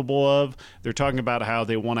is capable of. They're talking about how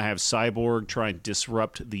they want to have Cyborg try and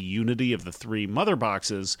disrupt the unity of the three Mother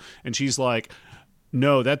Boxes, and she's like,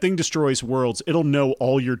 no, that thing destroys worlds. It'll know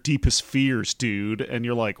all your deepest fears, dude. And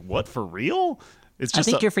you're like, what, for real? It's just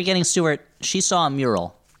I think you're forgetting, Stuart. She saw a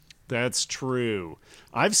mural. That's true.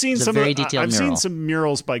 I've seen some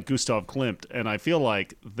murals by Gustav Klimt, and I feel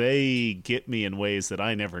like they get me in ways that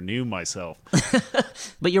I never knew myself.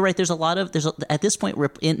 But you're right. At this point, we're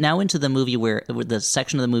now into the movie where the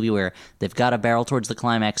section of the movie where they've got to barrel towards the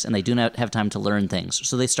climax, and they do not have time to learn things.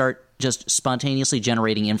 So they start just spontaneously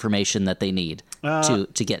generating information that they need to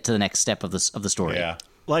get to the next step of the story. Yeah,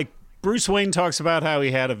 like Bruce Wayne talks about how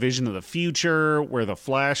he had a vision of the future where the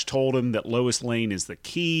Flash told him that Lois Lane is the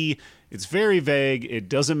key. It's very vague. It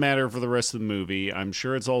doesn't matter for the rest of the movie. I'm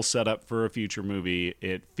sure it's all set up for a future movie.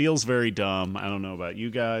 It feels very dumb. I don't know about you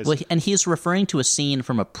guys. Well, and he's referring to a scene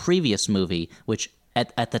from a previous movie, which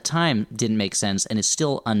at the time didn't make sense and is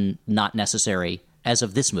still not necessary as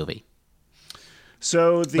of this movie.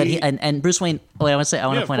 So and Bruce Wayne. I want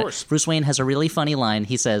to point out. Bruce Wayne has a really funny line.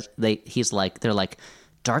 He says they're like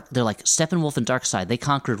Steppenwolf and Darkseid. They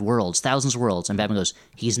conquered worlds, thousands of worlds, and Batman goes,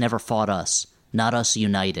 "He's never fought us, not us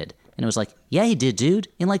united." And it was like, yeah, he did, dude,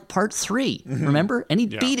 in like part 3, remember? And he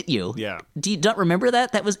beat you. Yeah. Do you not remember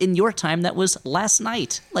that? That was in your time. That was last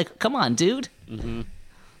night. Like, come on, dude. Mm-hmm.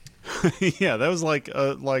 Yeah, that was like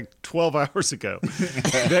 12 hours ago.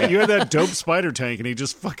 You had that dope spider tank, and he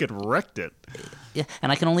just fucking wrecked it. Yeah,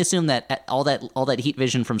 and I can only assume that all that heat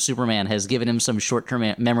vision from Superman has given him some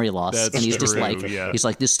short-term memory loss. That's and he's true, just like, he's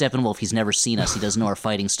like, this Steppenwolf, he's never seen us. He doesn't know our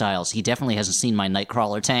fighting styles. He definitely hasn't seen my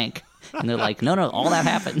Nightcrawler tank. And they're like, no, all that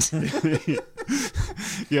happened.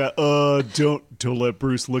 Yeah, don't let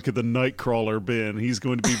Bruce look at the Nightcrawler bin. He's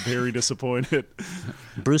going to be very disappointed.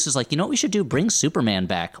 Bruce is like, you know what we should do? Bring Superman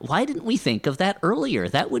back. Why didn't we think of that earlier?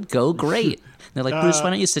 That would go great. And they're like, Bruce, why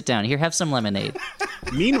don't you sit down? Here, have some lemonade.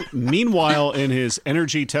 Meanwhile, in his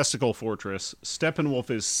energy testicle fortress, Steppenwolf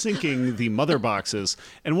is syncing the mother boxes.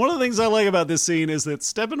 And one of the things I like about this scene is that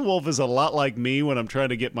Steppenwolf is a lot like me when I'm trying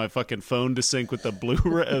to get my fucking phone to sync with the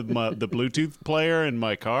the Bluetooth player in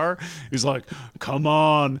my car. He's like, "Come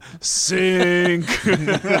on, sync!"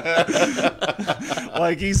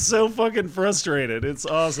 Like, he's so fucking frustrated. It's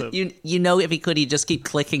awesome. You know, if he could, he'd just keep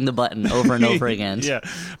clicking the button over and over again. Yeah.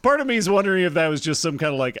 Part of me is wondering if that was just some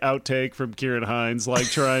kind of like outtake from Kieran Hines, like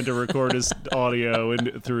trying to record his audio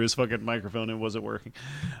and through his fucking microphone and it wasn't working.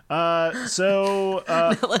 Now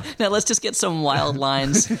let's just get some wild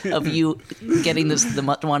lines of you getting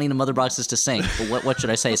wanting the mother boxes to sync. What should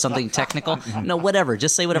I say? Something technical? No, whatever.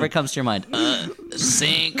 Just say whatever comes to your mind.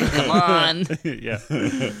 Sync. Come on. Yeah.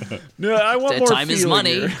 No, I want more time is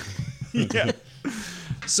money. Here. Yeah.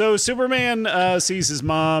 So Superman sees his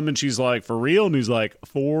mom, and she's like, "For real?" And he's like,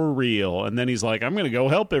 "For real." And then he's like, "I'm going to go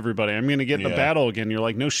help everybody. I'm going to get in the battle again." You're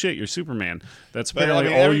like, "No shit, you're Superman." That's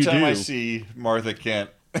apparently all you do. Every time I see Martha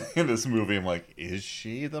Kent in this movie, I'm like, is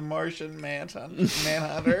she the Martian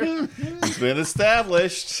Manhunter? It's been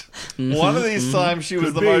established. One of these times she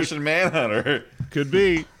was the Martian Manhunter. Could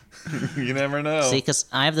be. You never know. See, because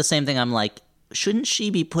I have the same thing. I'm like, shouldn't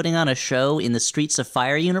she be putting on a show in the Streets of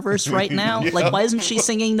Fire universe right now? Yeah. Like, why isn't she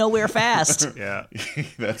singing Nowhere Fast? Yeah.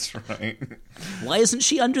 That's right. Why isn't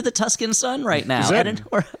she Under the Tuscan Sun right now?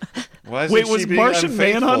 Wait, was Martian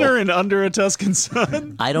Manhunter in Under a Tuscan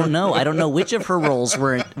Sun? I don't know which of her roles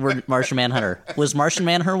were Martian Manhunter. Was Martian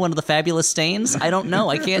Manhunter one of the Fabulous Stains? I don't know.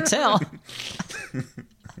 I can't tell.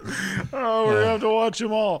 Oh, we're going to have to watch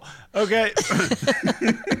them all. Okay.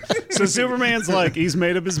 So Superman's like, he's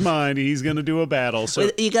made up his mind. He's going to do a battle. So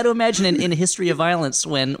you got to imagine in History of Violence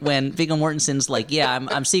when Viggo Mortensen's like, yeah,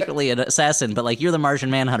 I'm secretly an assassin, but like, you're the Martian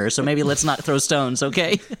Manhunter, so maybe let's not throw stones,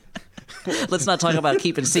 okay? Let's not talk about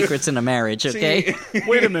keeping secrets in a marriage, okay?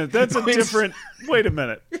 Wait a minute. That's a different... Wait a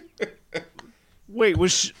minute. Wait,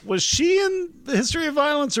 was she in the History of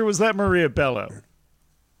Violence, or was that Maria Bello?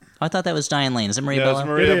 I thought that was Diane Lane. Is it Maria Bello?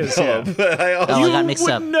 Maria It is, Bello. yeah. I got mixed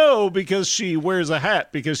up. No, because she wears a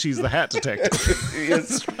hat because she's the hat detective.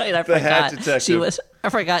 That's right. I forgot. She was. I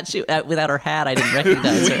forgot she without her hat. I didn't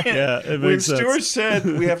recognize her. Yeah, it when makes sense. Stuart said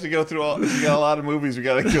we have to go through we got a lot of movies we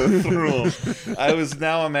got to go through them, I was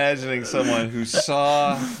now imagining someone who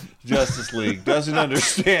saw Justice League, doesn't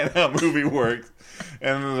understand how a movie works,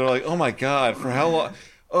 and they're like, "Oh my god, for how long?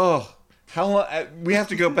 Oh." How long? We have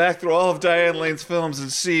to go back through all of Diane Lane's films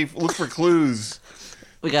and look for clues.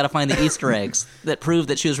 We got to find the Easter eggs that prove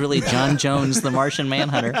that she was really John Jones, the Martian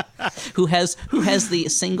Manhunter, who has the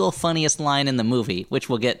single funniest line in the movie, which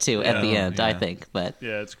we'll get to at the end, I think. But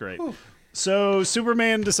yeah, it's great. So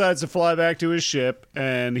Superman decides to fly back to his ship,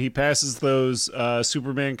 and he passes those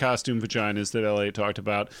Superman costume vaginas that Elliot talked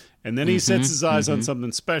about, and then he sets his eyes on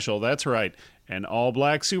something special. That's right. An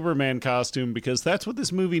all-black Superman costume, because that's what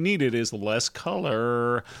this movie needed, is less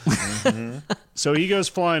color. So he goes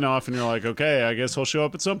flying off, and you're like, okay, I guess he'll show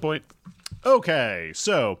up at some point. Okay,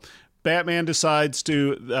 so Batman decides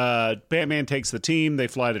to... Batman takes the team. They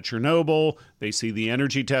fly to Chernobyl. They see the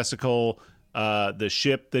energy testicle. The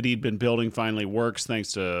ship that he'd been building finally works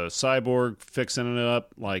thanks to Cyborg fixing it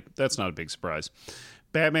up. Like, that's not a big surprise.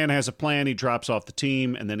 Batman has a plan. He drops off the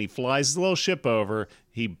team, and then he flies his little ship over.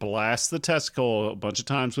 He blasts the testicle a bunch of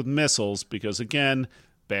times with missiles because, again,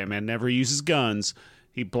 Batman never uses guns.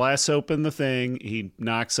 He blasts open the thing. He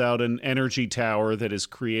knocks out an energy tower that is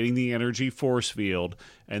creating the energy force field,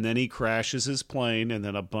 and then he crashes his plane, and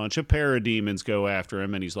then a bunch of parademons go after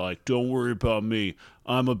him, and he's like, "Don't worry about me.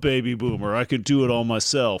 I'm a baby boomer. I can do it all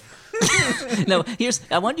myself." No,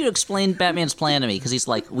 I want you to explain Batman's plan to me, because he's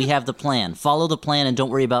like, we have the plan. Follow the plan and don't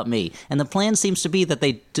worry about me. And the plan seems to be that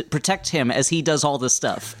they protect him as he does all this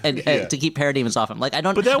stuff and to keep parademons off him. Like, I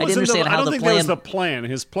didn't understand how the plan... that was the plan.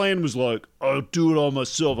 His plan was like, I'll do it all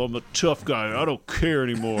myself. I'm a tough guy. I don't care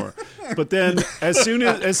anymore. But then as soon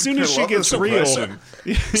as she gets real...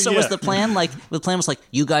 So was the plan like,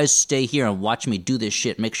 you guys stay here and watch me do this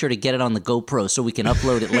shit. Make sure to get it on the GoPro so we can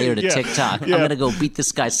upload it later to TikTok. Yeah. I'm going to go beat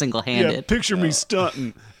this guy single-handed. Yeah, picture me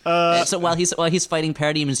stunting. So while he's fighting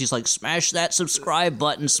parademons, he's like, smash that subscribe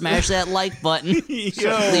button, smash that like button, leave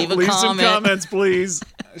comment. Some comments, please.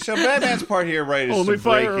 So Batman's part here, right, is only to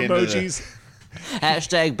break fire into emojis.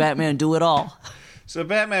 Hashtag Batman do it all. So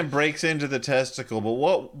Batman breaks into the testicle,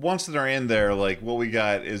 but once they're in there, like, what we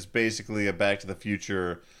got is basically a Back to the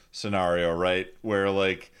Future scenario, right? Where,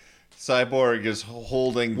 like, Cyborg is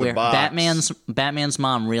holding the where box. Batman's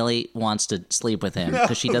mom really wants to sleep with him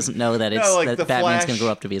because she doesn't know that that Batman's going to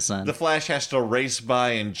grow up to be a son. The Flash has to race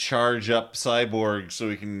by and charge up Cyborg so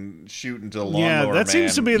he can shoot into Lawnmower Man. Yeah, that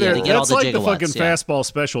seems to be their. to get That's all the like the gigawatts, fucking fastball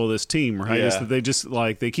special of this team, right? Yeah. Is that they just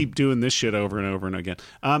they keep doing this shit over and over and again.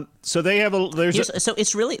 So they have So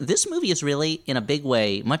it's really, this movie is really, in a big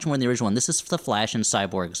way, much more than the original one. This is the Flash and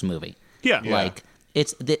Cyborg's movie. Yeah. Like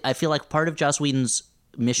I feel like part of Joss Whedon's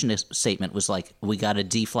mission statement was like, we got to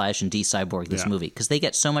de-Flash and de-Cyborg this movie because they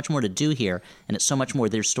get so much more to do here, and it's so much more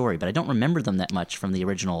their story. But I don't remember them that much from the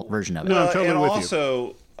original version of it. No, I'm totally and with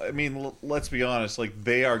also, I mean, let's be honest. Like,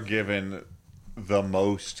 they are given the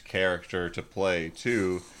most character to play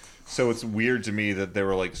too, so it's weird to me that they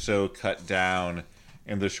were like so cut down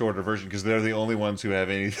in the shorter version because they're the only ones who have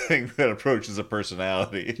anything that approaches a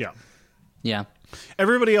personality. Yeah. Yeah.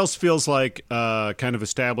 Everybody else feels like kind of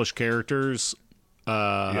established characters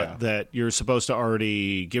that you're supposed to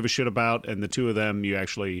already give a shit about, and the two of them you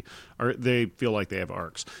actually they feel like they have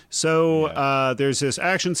arcs. So there's this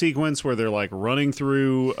action sequence where they're like running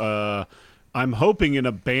through I'm hoping an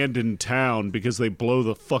abandoned town because they blow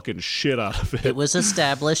the fucking shit out of it. It was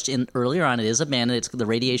established earlier on. It is abandoned. The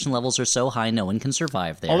radiation levels are so high, no one can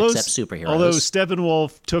survive there except superheroes. Although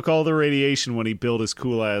Steppenwolf took all the radiation when he built his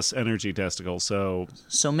cool ass energy testicle, so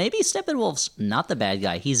maybe Steppenwolf's not the bad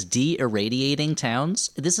guy. He's de-irradiating towns.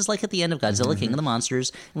 This is like at the end of Godzilla King of the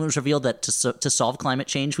Monsters, when it was revealed that to solve climate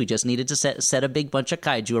change, we just needed to set a big bunch of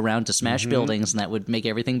kaiju around to smash buildings, and that would make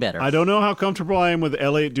everything better. I don't know how comfortable I am with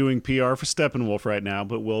Elliot doing PR for Steppenwolf right now,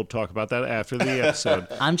 but we'll talk about that after the episode.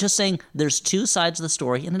 I'm just saying there's two sides of the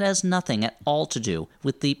story, and it has nothing at all to do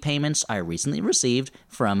with the payments I recently received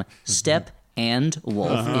from Step and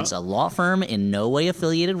Wolf. It's a law firm in no way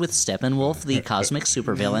affiliated with Steppenwolf, the cosmic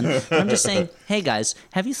supervillain. I'm just saying, hey guys,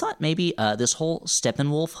 have you thought maybe this whole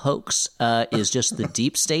Steppenwolf hoax is just the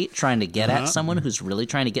deep state trying to get at someone who's really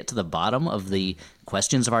trying to get to the bottom of the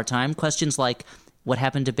questions of our time? Questions like, what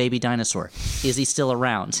happened to Baby Dinosaur? Is he still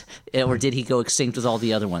around? Or did he go extinct with all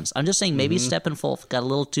the other ones? I'm just saying maybe Steppenwolf got a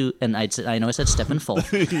little too... And I know I said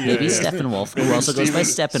Steppenwolf. Maybe Steppenwolf, who also goes by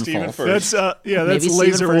Steppenwolf. That's maybe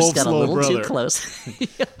Laser Stephen Wolf's got a little little brother. too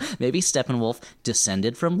close. Maybe Steppenwolf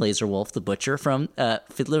descended from Laser Wolf, the butcher from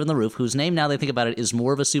Fiddler on the Roof, whose name, now they think about it, is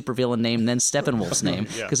more of a supervillain name than Steppenwolf's name.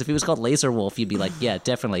 Because if he was called Laser Wolf, you'd be like, yeah,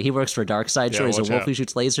 definitely. He works for Darkseid. Sure, he's a wolf who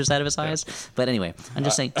shoots lasers out of his eyes. But anyway, I'm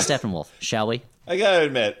just saying, Steppenwolf, shall we? I gotta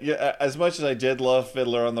admit, as much as I did love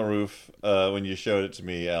Fiddler on the Roof when you showed it to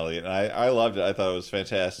me, Elliot, and I loved it. I thought it was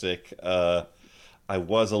fantastic. I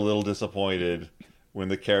was a little disappointed when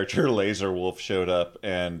the character Laser Wolf showed up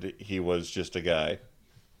and he was just a guy.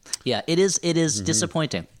 Yeah, it is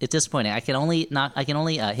disappointing. It's disappointing. I can only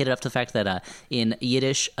hit it up to the fact that in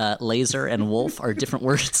Yiddish, laser and wolf are different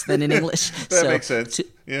words than in English. That makes sense.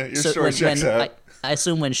 Your story checks out. I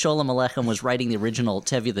assume when Sholem Aleichem was writing the original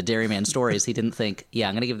Tevye the Dairyman stories, he didn't think,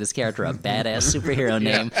 I'm going to give this character a badass superhero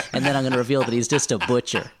name, and then I'm going to reveal that he's just a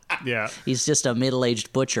butcher. Yeah. He's just a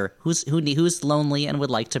middle-aged butcher who's lonely and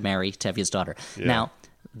would like to marry Tevye's daughter. Yeah. Now,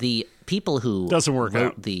 the people who doesn't work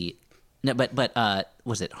wrote out. But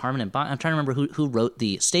was it Harmon and Bond? I'm trying to remember who wrote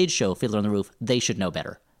the stage show Fiddler on the Roof. They should know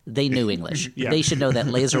better. They knew English. They should know that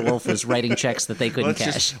Laser Wolf was writing checks that they couldn't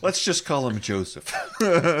cash. Let's just call him Joseph.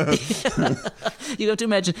 You have to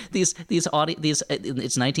imagine these it's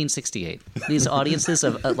 1968. These audiences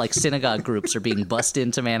of like synagogue groups are being bussed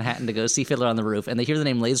into Manhattan to go see Fiddler on the Roof, and they hear the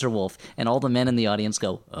name Laser Wolf, and all the men in the audience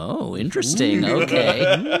go, "Oh, interesting.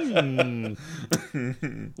 Okay."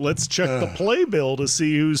 Let's check the playbill to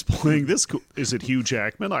see who's playing this. Is it Hugh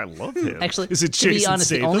Jackman? I love him. Actually, is it Jason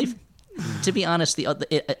Statham? To be honest,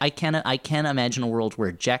 I can't imagine a world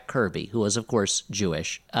where Jack Kirby, who was of course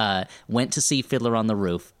Jewish, went to see Fiddler on the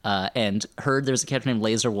Roof and heard there was a character named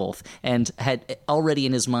Laser Wolf, and had already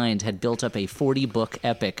in his mind had built up a 40-book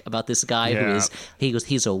epic about this guy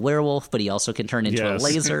he's a werewolf, but he also can turn into a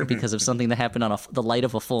laser because of something that happened on the light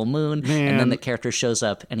of a full moon. Man. And then the character shows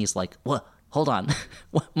up and he's like, "What? Hold on,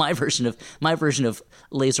 my version of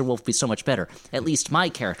Laser Wolf will be so much better. At least my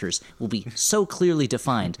characters will be so clearly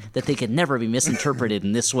defined that they can never be misinterpreted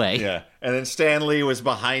in this way." Yeah, and then Stan Lee was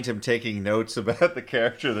behind him taking notes about the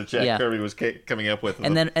character that Jack Kirby was coming up with,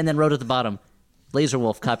 and then wrote at the bottom, "Laser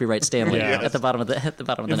Wolf, copyright Stan Lee." At the bottom of the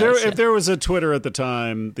notes. If there was a Twitter at the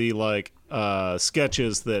time, the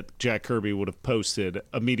sketches that Jack Kirby would have posted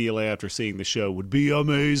immediately after seeing the show would be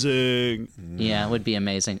amazing. Yeah, it would be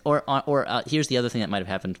amazing. Or here's the other thing that might have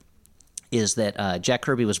happened, is that Jack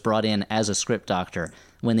Kirby was brought in as a script doctor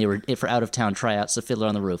when they were for out-of-town tryouts of Fiddler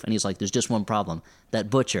on the Roof, and he's like, "There's just one problem. That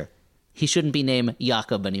butcher, he shouldn't be named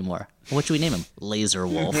Jakob anymore. What should we name him? Laser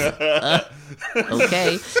Wolf.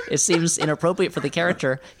 Okay. It seems inappropriate for the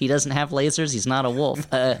character. He doesn't have lasers. He's not a wolf.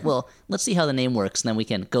 Well, let's see how the name works, and then we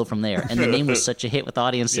can go from there. And the name was such a hit with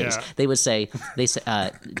audiences. Yeah. They say,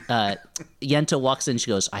 Yenta walks in,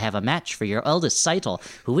 she goes, I have a match for your eldest, Seitel.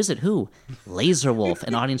 Who is it? Who? Laser Wolf.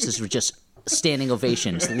 And audiences were just standing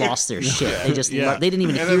ovations, lost their shit. They just they didn't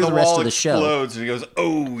even hear the rest of the show. Explodes and he goes,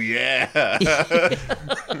 "Oh yeah."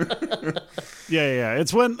 Yeah.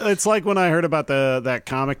 It's like when I heard about that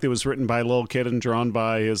comic that was written by a little kid and drawn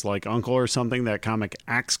by his like uncle or something. That comic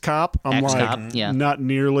Axe Cop. I'm Axe like, Cop, yeah. Not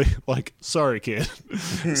nearly like. Sorry, kid.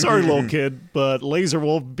 Sorry, little kid. But Laser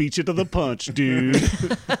Wolf beat you to the punch, dude.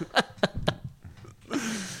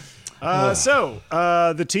 So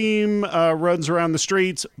the team runs around the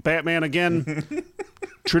streets. Batman again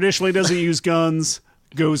traditionally doesn't use guns,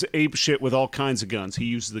 goes ape shit with all kinds of guns. He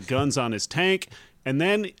uses the guns on his tank, and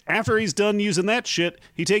then after he's done using that shit,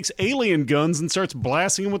 he takes alien guns and starts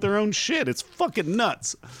blasting them with their own shit. It's fucking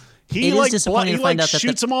nuts. He shoots them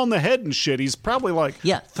all in the head and shit. He's probably like,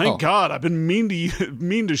 thank God, I've been mean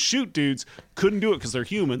to shoot dudes. Couldn't do it because they're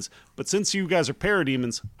humans. But since you guys are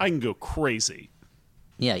parademons, I can go crazy.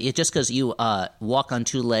 Yeah, just because you walk on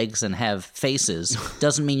two legs and have faces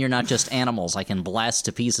doesn't mean you're not just animals I can blast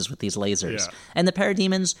to pieces with these lasers. Yeah. And the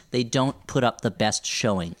parademons, they don't put up the best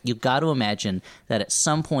showing. You got to imagine that at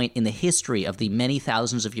some point in the history of the many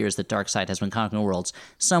thousands of years that Darkseid has been conquering worlds,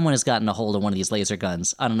 someone has gotten a hold of one of these laser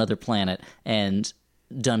guns on another planet and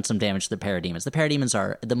done some damage to the parademons. The parademons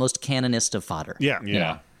are the most canonist of fodder.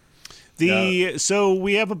 Yeah. So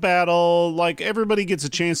we have a battle, like everybody gets a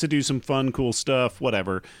chance to do some fun, cool stuff,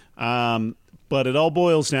 whatever. But it all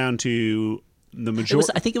boils down to the majority.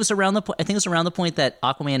 I think it was around the point that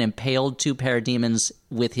Aquaman impaled two parademons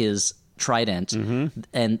with his trident,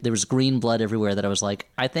 and there was green blood everywhere. That I was like,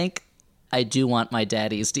 I think I do want my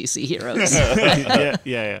daddy's DC heroes.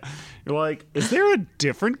 Yeah. You're like, is there a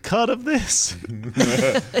different cut of this?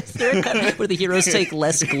 Is there a cut where the heroes take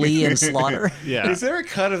less glee and slaughter? Yeah. Is there a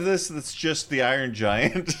cut of this that's just the Iron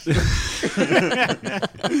Giant?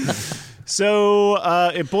 So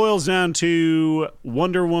it boils down to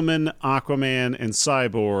Wonder Woman, Aquaman, and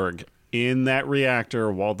Cyborg in that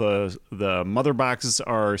reactor while the mother boxes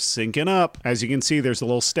are syncing up. As you can see, there's a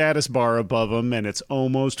little status bar above them, and it's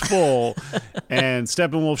almost full. And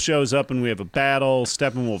Steppenwolf shows up, and we have a battle.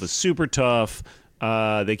 Steppenwolf is super tough.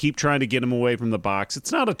 They keep trying to get him away from the box.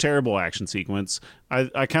 It's not a terrible action sequence.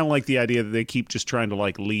 I kind of like the idea that they keep just trying to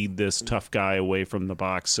like lead this tough guy away from the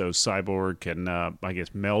box so Cyborg can, I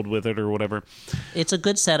guess, meld with it or whatever. It's a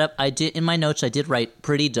good setup. In my notes, I did write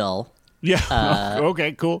pretty dull. Yeah.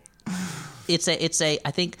 Okay, cool. It's a.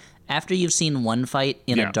 I think after you've seen one fight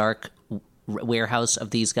in a dark warehouse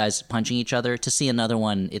of these guys punching each other, to see another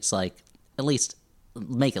one, it's like at least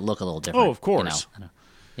make it look a little different. Oh, of course.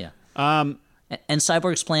 Yeah. And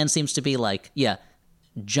Cyborg's plan seems to be like,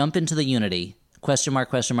 jump into the Unity, ?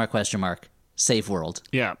 Save world.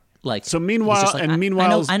 Yeah. Like, so meanwhile,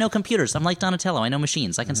 like, I know computers. I'm like Donatello. I know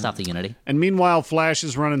machines. I can stop the Unity. And meanwhile, Flash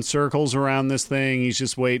is running circles around this thing. He's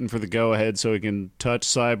just waiting for the go-ahead so he can touch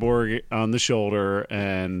Cyborg on the shoulder,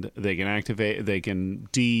 and they can activate. They can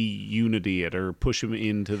de-Unity it or push him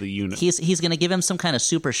into the Unity. He's going to give him some kind of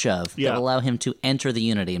super shove that will allow him to enter the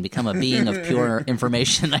Unity and become a being of pure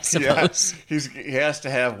information, I suppose. Yeah. He has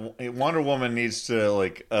to have Wonder Woman needs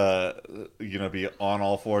to be on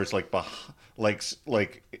all fours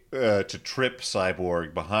to trip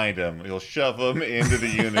Cyborg behind him. He'll shove him into the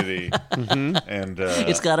Unity. And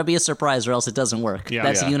it's got to be a surprise or else it doesn't work.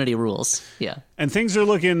 That's Unity rules. Yeah. And things are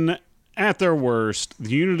looking at their worst.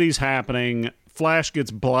 The Unity's happening. Flash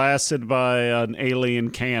gets blasted by an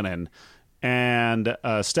alien cannon. And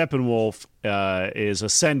Steppenwolf is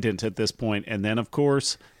ascendant at this point. And then, of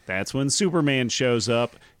course, that's when Superman shows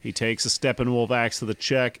up. He takes a Steppenwolf axe to the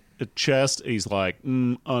chest. He's like,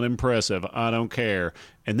 unimpressive. I don't care.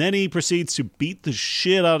 And then he proceeds to beat the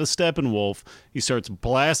shit out of Steppenwolf. He starts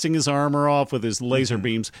blasting his armor off with his laser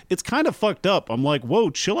beams. It's kind of fucked up. I'm like, whoa,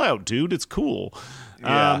 chill out, dude. It's cool.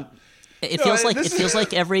 Yeah. It feels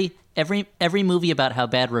like every movie about how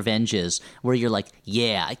bad revenge is, where you're like,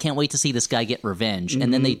 yeah, I can't wait to see this guy get revenge,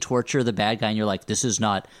 and then they torture the bad guy, and you're like, this is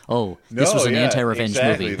not. This was an anti-revenge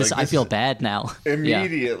movie. I feel bad now.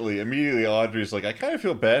 Immediately, Audrey's like, I kind of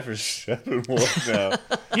feel bad for Steppenwolf now.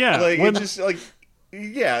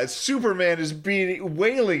 Superman is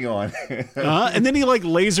wailing on him. And then he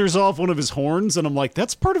lasers off one of his horns, and I'm like,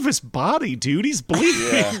 that's part of his body, dude. He's bleeding.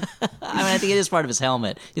 Yeah. I think it is part of his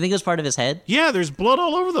helmet. You think it was part of his head? Yeah, there's blood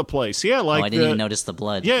all over the place. Yeah, I didn't even notice the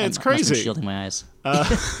blood. Yeah, it's crazy. Shielding my eyes.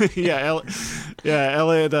 Elliot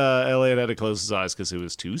had to close his eyes because it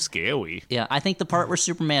was too scary. Yeah, I think the part where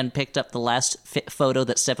Superman picked up the last photo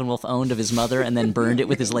that Steppenwolf owned of his mother and then burned it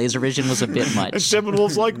with his laser vision was a bit much. And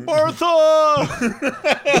Steppenwolf's like, Martha!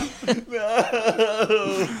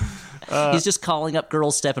 No. He's just calling up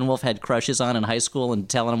girls Steppenwolf had crushes on in high school and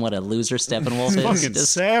telling them what a loser Steppenwolf is. Fucking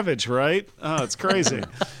savage, right? Oh, it's crazy.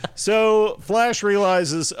 So Flash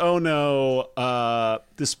realizes, oh no,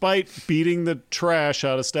 despite beating the trash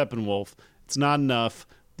out of Steppenwolf, it's not enough.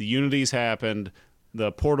 The Unity's happened.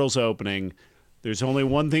 The portal's opening. There's only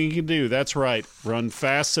one thing he can do. That's right. Run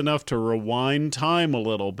fast enough to rewind time a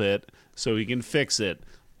little bit so he can fix it.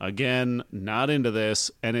 Again, not into this,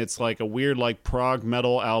 and it's like a weird like prog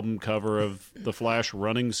metal album cover of the Flash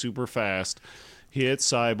running super fast. He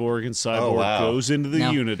hits Cyborg, and Cyborg goes into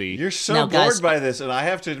the Unity. You're so bored by this, and I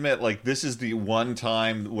have to admit, like, this is the one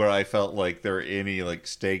time where I felt like there were any like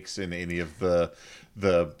stakes in any of the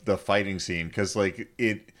fighting scene, because like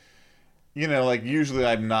it, you know, like usually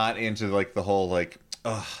I'm not into like the whole like,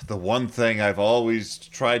 the one thing I've always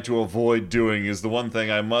tried to avoid doing is the one thing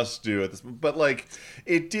I must do at this. But like,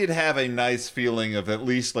 it did have a nice feeling of at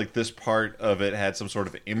least like this part of it had some sort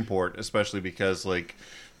of import, especially because like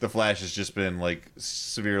the Flash has just been like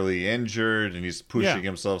severely injured and he's pushing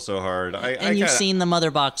himself so hard. You've seen the Mother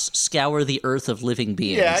Box scour the earth of living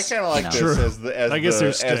beings. Yeah, I kind of like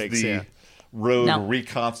this as the road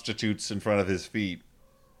reconstitutes in front of his feet.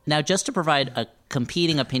 Now, just to provide a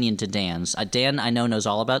competing opinion to Dan's, Dan, I know, knows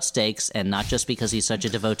all about steaks, and not just because he's such a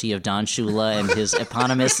devotee of Don Shula and his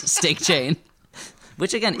eponymous steak chain,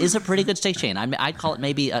 which, again, is a pretty good steak chain. I'd call it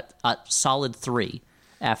maybe a solid 3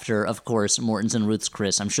 after, of course, Morton's and Ruth's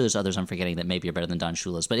Chris. I'm sure there's others I'm forgetting that maybe are better than Don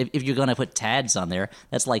Shula's, but if you're going to put Tad's on there,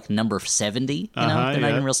 that's like number 70, you know? They're not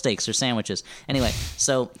even real steaks, they're sandwiches. Anyway,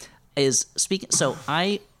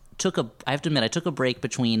 I have to admit, I took a break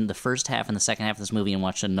between the first half and the second half of this movie and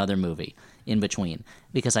watched another movie in between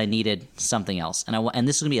because I needed something else. And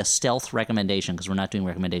this is going to be a stealth recommendation because we're not doing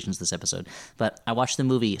recommendations this episode. But I watched the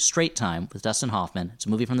movie Straight Time with Dustin Hoffman. It's a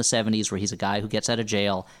movie from the 70s where he's a guy who gets out of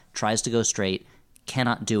jail, tries to go straight,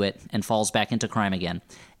 cannot do it, and falls back into crime again.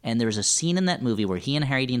 And there's a scene in that movie where he and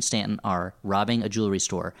Harry Dean Stanton are robbing a jewelry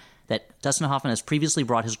store that Dustin Hoffman has previously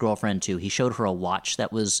brought his girlfriend to. He showed her a watch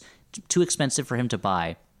that was too expensive for him to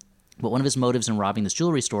buy. But one of his motives in robbing this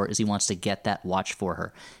jewelry store is he wants to get that watch for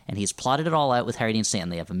her. And he's plotted it all out with Harry Dean Stanton.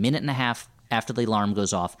 They have a minute and a half after the alarm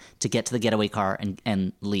goes off to get to the getaway car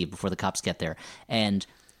and leave before the cops get there. And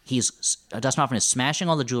Dustin Hoffman is smashing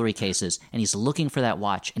all the jewelry cases, and he's looking for that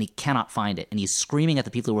watch, and he cannot find it. And he's screaming at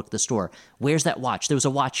the people who work at the store, "Where's that watch? There was a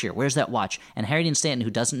watch here. Where's that watch?" And Harry Dean Stanton, who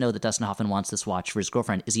doesn't know that Dustin Hoffman wants this watch for his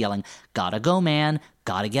girlfriend, is yelling, "Gotta go, man.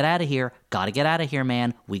 Gotta get out of here. Gotta get out of here,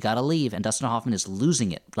 man. We gotta leave." And Dustin Hoffman is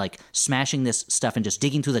losing it, like smashing this stuff and just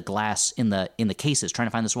digging through the glass in the cases, trying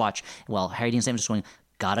to find this watch. While Harry Dean Stanton is just going,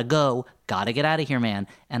 "Gotta go, gotta get out of here, man."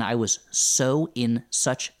 And I was so in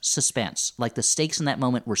such suspense. Like the stakes in that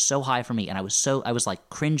moment were so high for me, and I was like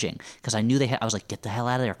cringing because I knew I was like, "Get the hell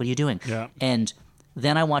out of there. What are you doing?" Yeah. And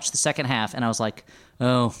then I watched the second half, and I was like,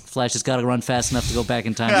 "Oh, Flash has got to run fast enough to go back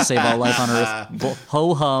in time to save all life on Earth."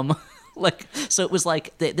 Ho hum. Like, so it was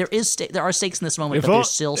like there are stakes in this moment, but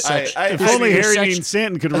there's still such. If only Harry Dean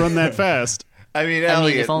Stanton could run that fast. I mean,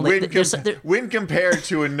 Elliot, when compared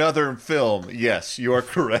to another film, yes, you are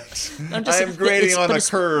correct. I am grading on a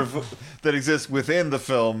curve that exists within the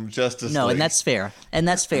film Justice League. No, and that's fair.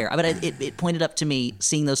 But it pointed up to me,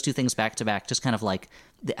 seeing those two things back to back, just kind of like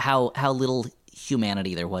how little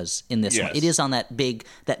humanity there was in this one. It is on that big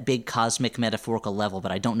cosmic metaphorical level,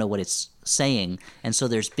 but I don't know what it's saying. And so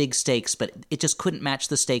there's big stakes, but it just couldn't match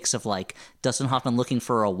the stakes of like Dustin Hoffman looking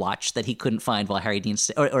for a watch that he couldn't find while Harry Dean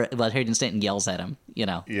Stanton yells at him, you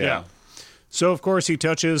know. Yeah. So of course he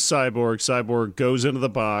touches Cyborg. Cyborg goes into the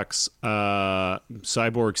box.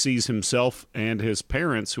 Cyborg sees himself and his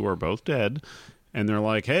parents, who are both dead. And they're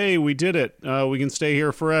like, "Hey, we did it. We can stay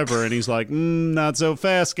here forever." And he's like, "Not so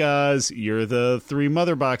fast, guys. You're the 3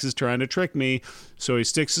 mother boxes trying to trick me." So he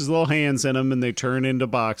sticks his little hands in them, and they turn into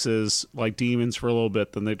boxes like demons for a little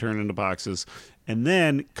bit. Then they turn into boxes. And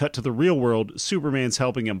then, cut to the real world, Superman's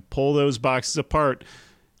helping him pull those boxes apart.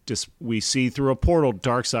 Just we see through a portal,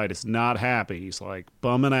 Darkseid is not happy. He's like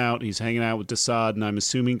bumming out. He's hanging out with Desaad, and I'm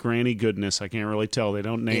assuming Granny Goodness. I can't really tell. They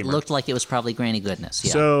don't name her. It looked like it was probably Granny Goodness.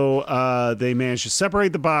 Yeah. So they manage to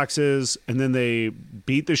separate the boxes, and then they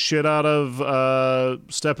beat the shit out of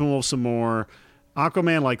Steppenwolf some more.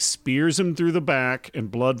 Aquaman like spears him through the back, and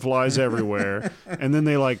blood flies everywhere. And then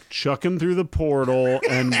they like chuck him through the portal,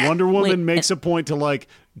 and Wonder Woman makes a point to like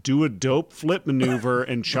do a dope flip maneuver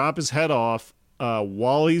and chop his head off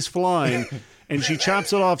while he's flying. and she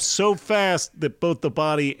chops it off so fast that both the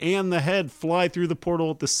body and the head fly through the portal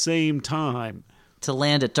at the same time. To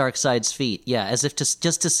land at Darkseid's feet. Yeah, as if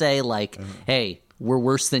just to say, like, hey, we're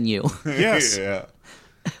worse than you. Yes.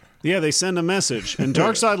 Yeah, they send a message. And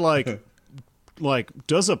Darkseid, like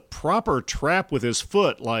does a proper trap with his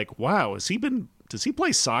foot. Like, wow, does he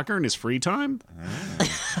play soccer in his free time?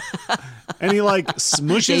 And he like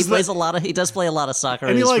smushes. He does play a lot of soccer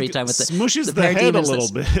and in his he, free time with smushes the head a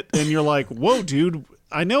little bit. And you're like, whoa, dude.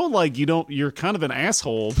 I know, like, you're kind of an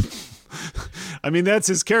asshole. I mean, that's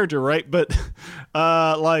his character, right? But,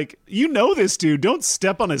 like, this dude. Don't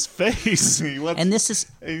step on his face. He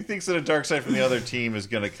thinks that a Darkseid from the other team is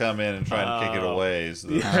going to come in and try and kick it away. So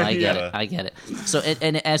I get it. So,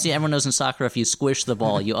 and as everyone knows in soccer, if you squish the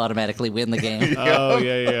ball, you automatically win the game. Oh,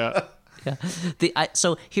 yeah. Yeah.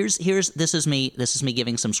 So this is me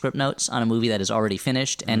giving some script notes on a movie that is already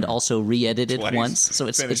finished and also re-edited once. So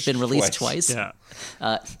it's been released twice. Yeah.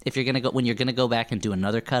 When you're gonna go back and do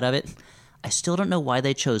another cut of it, I still don't know why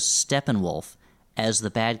they chose Steppenwolf as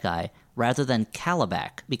the bad guy rather than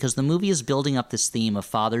Calabac, because the movie is building up this theme of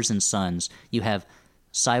fathers and sons. You have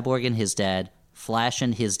Cyborg and his dad, Flash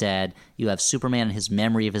and his dad, you have Superman and his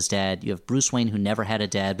memory of his dad, you have Bruce Wayne who never had a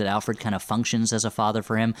dad, but Alfred kind of functions as a father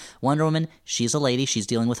for him. Wonder Woman, she's a lady, she's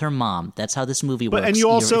dealing with her mom. That's how this movie works. And you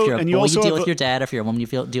also, if you're a boy, you deal with your dad. If you're a woman, you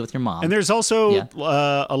deal with your mom. And there's also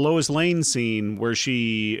a Lois Lane scene where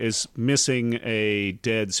she is missing a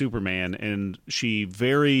dead Superman, and she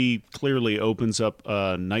very clearly opens up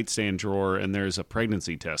a nightstand drawer, and there's a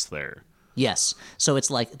pregnancy test there. Yes. So it's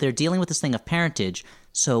like they're dealing with this thing of parentage,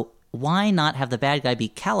 so why not have the bad guy be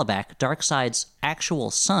Calabac, Darkseid's actual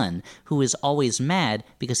son, who is always mad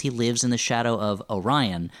because he lives in the shadow of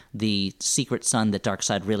Orion, the secret son that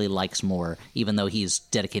Darkseid really likes more, even though he's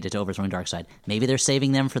dedicated to overthrowing Darkseid. Maybe they're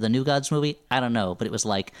saving them for the New Gods movie? I don't know, but it was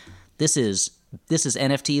like, this is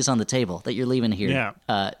NFTs on the table that you're leaving here.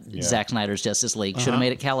 Zack Snyder's Justice League should have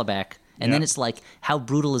made it Calabac. And then it's like, how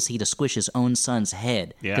brutal is he to squish his own son's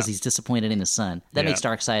head because he's disappointed in his son? That makes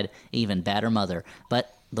Darkseid even badder mother.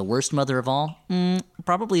 But the worst mother of all?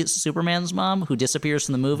 Probably Superman's mom, who disappears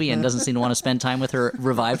from the movie and doesn't seem to want to spend time with her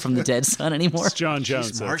revived from the dead son anymore. It's John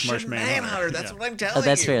Jones. Martian Manhunter. That's what I'm telling you.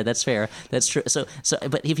 That's fair. That's true. So,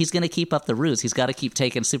 but if he's going to keep up the ruse, he's got to keep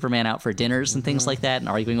taking Superman out for dinners and things like that and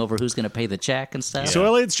arguing over who's going to pay the check and stuff. So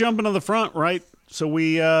Elliot's jumping to the front, right? So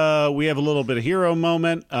we have a little bit of hero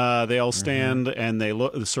moment. They all stand and they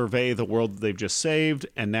survey the world that they've just saved,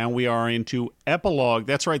 and now we are into Epilogue.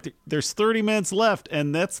 That's right. There's 30 minutes left,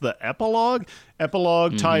 and that's the Epilogue.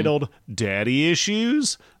 Epilogue titled "Daddy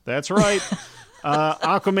Issues." That's right.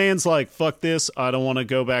 Aquaman's like, "Fuck this! I don't want to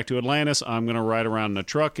go back to Atlantis. I'm gonna ride around in a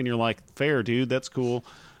truck." And you're like, "Fair, dude. That's cool."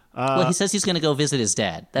 Well, he says he's going to go visit his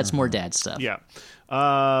dad. That's more dad stuff. Yeah.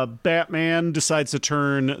 Batman decides to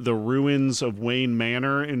turn the ruins of Wayne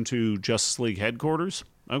Manor into Justice League headquarters.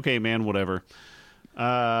 Okay, man, whatever.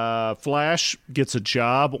 Flash gets a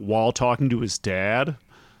job while talking to his dad.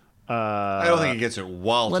 I don't think he gets it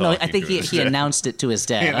while talking I think he announced it to his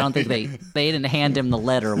dad. I don't think they didn't hand him the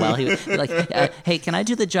letter while he was like, hey, can I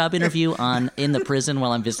do the job interview in the prison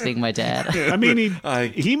while I'm visiting my dad? I mean,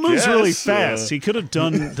 he moves really fast. He could have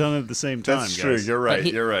done it at the same time. That's true. You're right.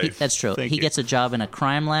 You're right. That's true. He gets a job in a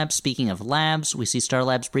crime lab. Speaking of labs, we see Star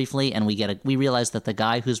Labs briefly, and we realize that the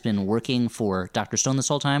guy who's been working for Dr. Stone this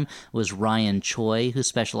whole time was Ryan Choi, who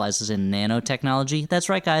specializes in nanotechnology. That's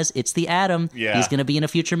right, guys. It's the Atom. Yeah. He's going to be in a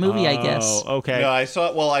future movie, I guess. Oh, okay. No, I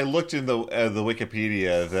saw. Well, I looked in the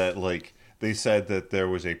Wikipedia that like they said that there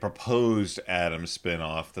was a proposed Atom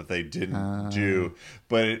spinoff that they didn't do,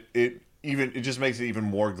 but it just makes it even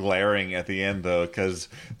more glaring at the end though, because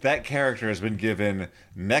that character has been given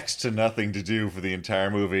next to nothing to do for the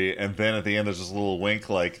entire movie, and then at the end there's this little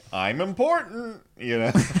wink like, "I'm important," you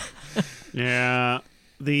know. Yeah.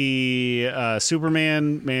 The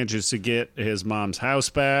Superman manages to get his mom's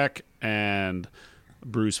house back, and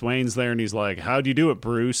Bruce Wayne's there, and he's like, "How'd you do it,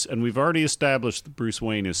 Bruce?" And we've already established that Bruce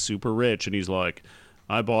Wayne is super rich, and he's like,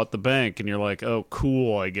 "I bought the bank," and you're like, "Oh,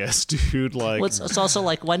 cool, I guess, dude." Like, it's also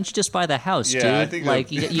like, why don't you just buy the house, dude? I think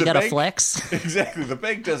like, you got to flex. Exactly. The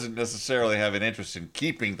bank doesn't necessarily have an interest in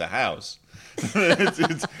keeping the house.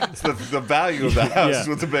 it's the value of the house is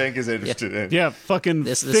what the bank is interested in. Yeah, fucking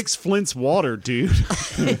fix Flint's water, dude.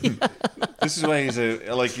 This is why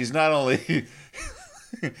he's not only.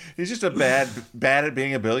 He's just bad at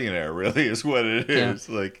being a billionaire, really, is what it is.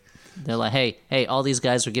 Yeah. Like, they're like, hey, all these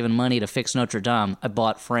guys are giving money to fix Notre Dame. I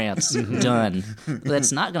bought France. Done.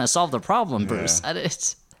 That's not going to solve the problem, Bruce.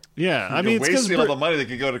 Yeah, I mean, it's wasting all the money that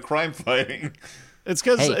could go to crime fighting. It's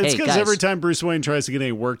because guys. every time Bruce Wayne tries to get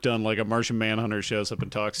any work done, like a Martian Manhunter shows up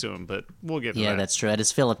and talks to him. But we'll get to that. Yeah, that's true.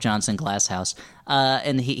 It's Philip Johnson Glasshouse,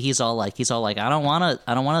 and he's all like, I don't want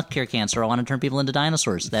to cure cancer. I want to turn people into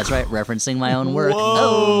dinosaurs. That's right, referencing my own work. Whoa.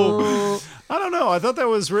 Oh. I don't know. I thought that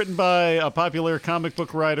was written by a popular comic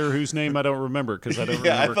book writer whose name I don't remember because I don't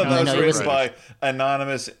remember. I thought that was written writers. by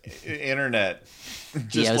anonymous internet.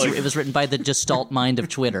 It was written by the gestalt mind of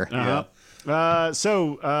Twitter.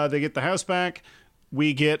 So they get the house back.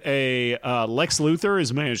 We get a Lex Luthor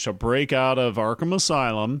has managed to break out of Arkham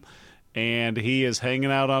Asylum, and he is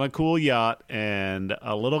hanging out on a cool yacht, and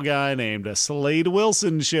a little guy named Slade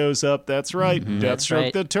Wilson shows up. That's right. Deathstroke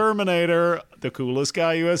right. the Terminator, the coolest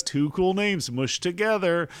guy who has two cool names mushed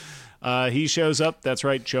together. He shows up. That's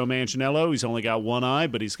right, Joe Manganiello. He's only got one eye,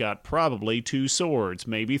 but he's got probably two swords,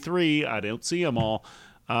 maybe three. I don't see them all.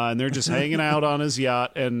 And they're just hanging out on his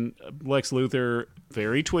yacht, and Lex Luthor,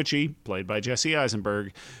 very twitchy, played by Jesse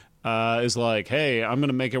Eisenberg, is like, hey, I'm going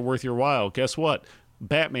to make it worth your while. Guess what?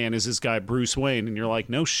 Batman is this guy Bruce Wayne. And you're like,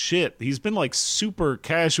 no shit. He's been like super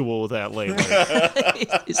casual with that lately.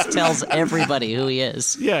 He tells everybody who he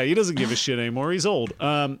is. Yeah, he doesn't give a shit anymore. He's old.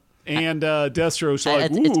 And Deathstroke's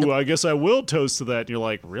like, I guess I will toast to that. And you're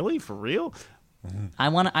like, really? For real? I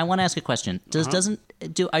want to ask a question. Do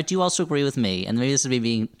you also agree with me, and maybe this is me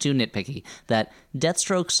being too nitpicky, that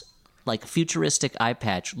Deathstroke's like futuristic eye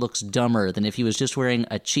patch looks dumber than if he was just wearing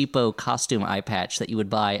a cheapo costume eye patch that you would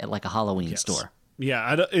buy at like a Halloween store?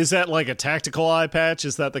 Yeah, is that like a tactical eye patch?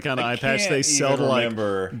 Is that the kind of eye patch they sell to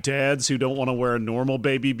like dads who don't want to wear a normal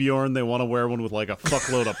Baby Bjorn? They want to wear one with like a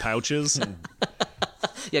fuckload of pouches.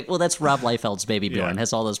 Yeah, well, that's Rob Liefeld's Baby Bjorn.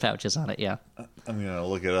 Has all those pouches on it. Yeah, I'm gonna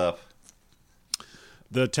look it up.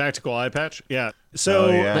 The tactical eye patch? Yeah.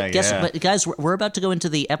 So, but guys, we're about to go into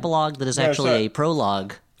the epilogue that is actually a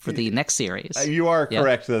prologue for the next series. You are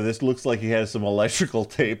correct, though. This looks like he has some electrical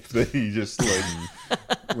tape that he just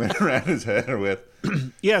like went around his head with.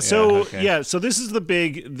 So this is the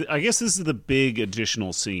big. I guess this is the big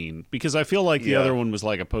additional scene because I feel like the other one was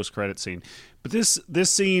like a post-credit scene, but this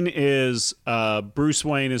scene is Bruce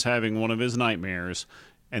Wayne is having one of his nightmares.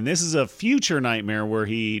 And this is a future nightmare where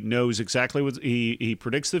he knows exactly what he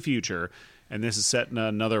predicts the future. And this is set in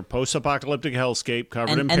another post-apocalyptic hellscape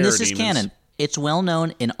covered in parademons. And this is canon. It's well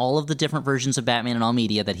known in all of the different versions of Batman in all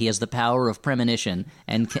media that he has the power of premonition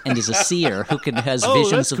and is a seer who has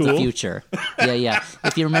visions of the future. Yeah.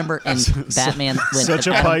 If you remember in Batman, when such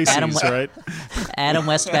a Pisces, right? Adam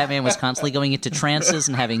West Batman was constantly going into trances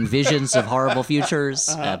and having visions of horrible futures.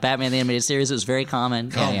 Batman the Animated Series, it was very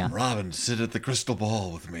common. Come, Robin, sit at the crystal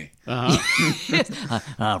ball with me.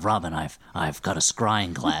 Robin, I've got a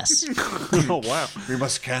scrying glass. Oh wow! We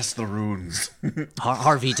must cast the runes.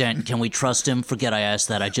 Harvey Dent, can we trust him? Forget I asked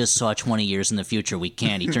that. I just saw 20 years in the future. We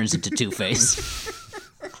can't. He turns into Two-Face.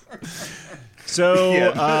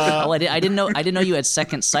 So, I didn't know you had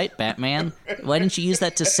second sight, Batman. Why didn't you use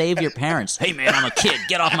that to save your parents? Hey, man, I'm a kid.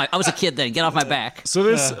 I was a kid then. Get off my back. So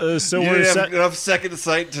this, you didn't have enough second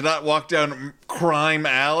sight to not walk down Crime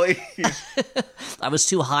Alley. I was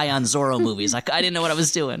too high on Zorro movies. I didn't know what I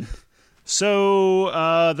was doing. So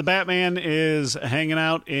the Batman is hanging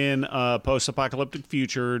out in a post-apocalyptic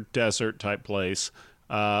future desert type place.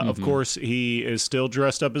 Of course, he is still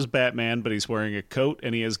dressed up as Batman, but he's wearing a coat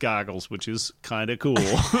and he has goggles, which is kind of cool.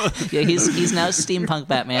 Yeah, he's now steampunk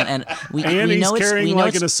Batman, and we he's know carrying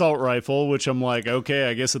like an assault rifle, which I'm like, okay,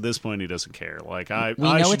 I guess at this point he doesn't care. Like I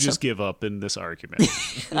should just give up in this argument.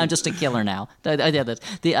 I'm just a killer now.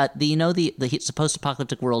 It's a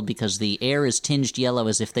post-apocalyptic world because the air is tinged yellow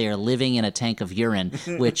as if they are living in a tank of urine,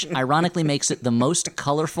 which ironically makes it the most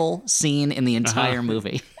colorful scene in the entire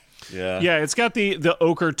movie. Yeah, it's got the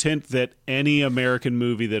ochre tint that any American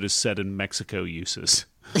movie that is set in Mexico uses.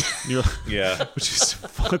 Which is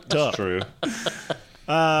fucked up. True.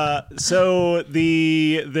 So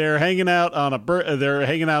they're hanging out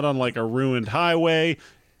on like a ruined highway.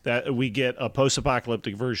 That we get a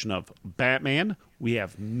post-apocalyptic version of Batman. We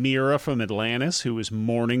have Mira from Atlantis, who is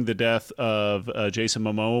mourning the death of Jason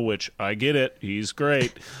Momoa, which I get it. He's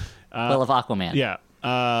great. Of Aquaman. Yeah.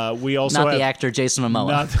 We also not the actor Jason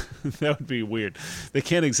Momoa. That would be weird. They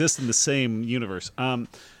can't exist in the same universe.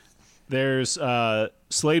 There's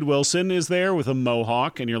Slade Wilson is there with a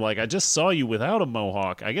mohawk, and you're like, I just saw you without a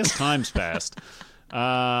mohawk. I guess time's passed.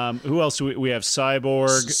 Who else do we have?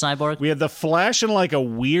 Cyborg. We had the Flash in like a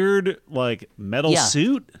weird like metal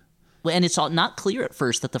suit. And it's not clear at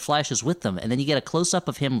first that the Flash is with them, and then you get a close-up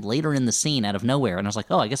of him later in the scene out of nowhere, and I was like,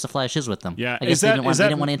 oh, I guess the Flash is with them. Yeah, I guess they didn't want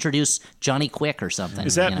to introduce Johnny Quick or something.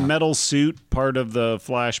 Is that metal suit part of the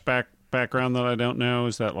flashback background that I don't know?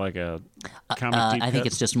 Is that like a comic deep I think cut?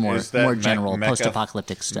 it's just more general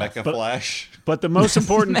post-apocalyptic stuff. Mecha Flash. But the most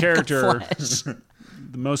important character, Flash.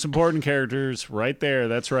 the most important characters right there.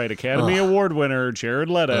 That's right. Academy Award winner Jared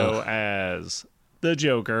Leto as the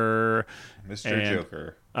Joker. Mr.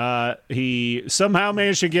 Joker. He somehow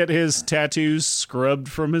managed to get his tattoos scrubbed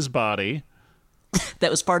from his body.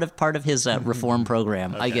 That was part of his reform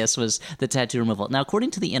program, I guess, was the tattoo removal. Now,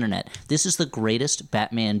 according to the internet, this is the greatest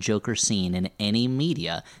Batman Joker scene in any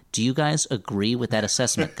media. Do you guys agree with that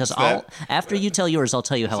assessment? Because after you tell yours, I'll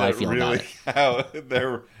tell you how I feel about it. How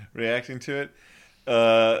they're reacting to it?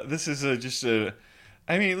 This is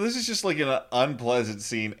just like an unpleasant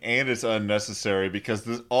scene, and it's unnecessary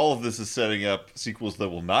because all of this is setting up sequels that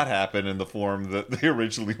will not happen in the form that they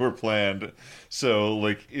originally were planned. So,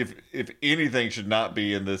 like, if anything should not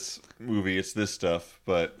be in this movie, it's this stuff.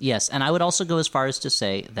 But yes, and I would also go as far as to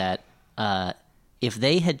say that if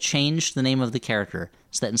they had changed the name of the character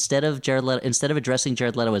so that instead of addressing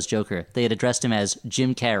Jared Leto as Joker, they had addressed him as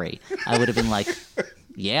Jim Carrey, I would have been like,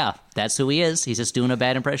 yeah, that's who he is. He's just doing a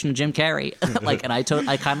bad impression of Jim Carrey.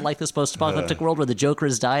 I kind of like this post-apocalyptic world where the Joker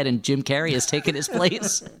has died and Jim Carrey has taken his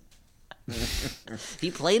place.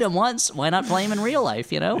 He played him once. Why not play him in real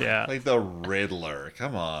life? Yeah. like the Riddler.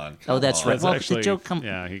 Come on. That's right. That's Well, actually, the joke.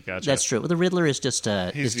 yeah, he got you. That's true. Well, the Riddler is just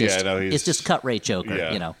He's just cut rate Joker.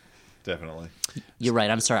 Yeah, definitely. You're right.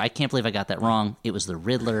 I'm sorry. I can't believe I got that wrong. It was the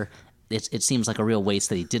Riddler. It seems like a real waste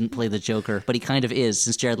that he didn't play the Joker, but he kind of is,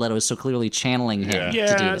 since Jared Leto is so clearly channeling him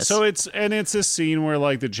to do this. So it's a scene where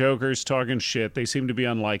like the Joker's talking shit. They seem to be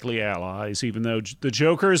unlikely allies, even though the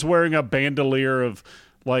Joker is wearing a bandolier of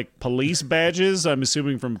like police badges. I'm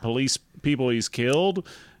assuming from police people he's killed,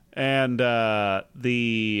 and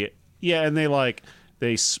they have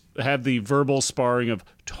the verbal sparring of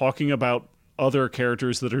talking about other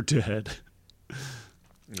characters that are dead.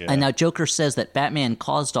 Yeah. And now Joker says that Batman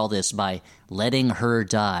caused all this by letting her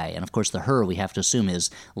die. And of course, the her we have to assume is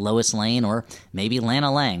Lois Lane or maybe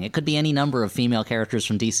Lana Lang. It could be any number of female characters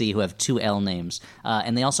from DC who have two L names.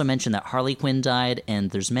 And they also mention that Harley Quinn died,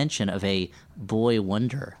 and there's mention of a boy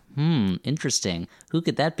wonder. Interesting. Who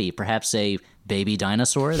could that be? Perhaps a baby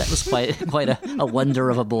dinosaur? That was quite a wonder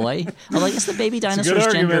of a boy. Although I guess the baby dinosaur's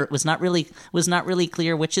gender was not really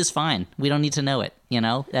clear, which is fine. We don't need to know it.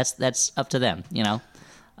 That's up to them.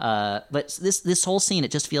 But this whole scene, it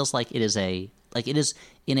just feels like it is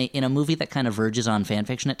in a movie that kind of verges on fan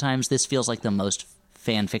fiction at times. This feels like the most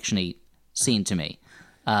fan fiction-y scene to me,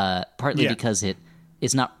 partly because it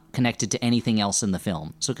is not connected to anything else in the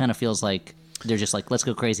film. So it kind of feels like they're just like, let's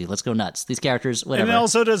go crazy, let's go nuts. These characters, whatever. And it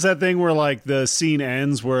also does that thing where like the scene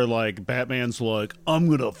ends where like Batman's like, I'm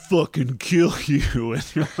gonna fucking kill you,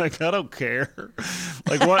 and you're like, I don't care.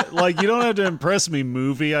 Like what? Like you don't have to impress me,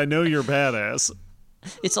 movie. I know you're badass.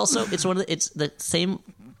 It's the same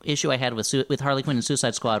issue I had with Harley Quinn and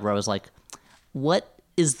Suicide Squad, where I was like, what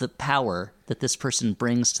is the power that this person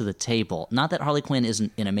brings to the table? Not that Harley Quinn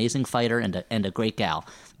isn't an amazing fighter and a great gal,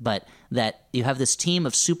 but that you have this team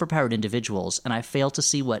of superpowered individuals, and I fail to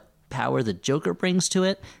see what power the Joker brings to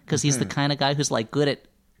it, because he's the kind of guy who's like good at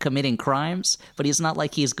committing crimes, but he's not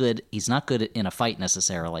like he's not good in a fight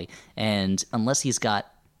necessarily, and unless he's got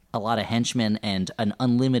a lot of henchmen and an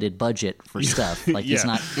unlimited budget for stuff, like he's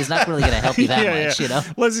not really going to help you that much,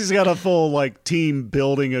 Unless he's got a full like team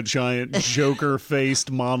building a giant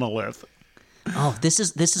Joker-faced monolith. Oh,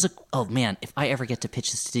 oh man, if I ever get to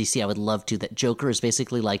pitch this to DC, I would love to. That Joker is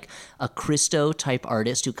basically like a Christo type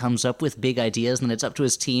artist who comes up with big ideas, and then it's up to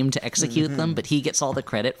his team to execute them, but he gets all the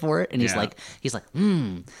credit for it, and he's like,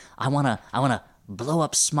 I wanna blow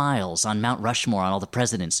up smiles on Mount Rushmore on all the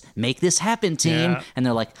presidents. Make this happen, team. Yeah. And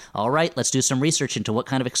they're like, all right, let's do some research into what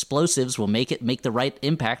kind of explosives will make the right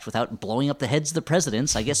impact without blowing up the heads of the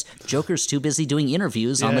presidents. I guess Joker's too busy doing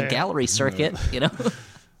interviews on the gallery circuit,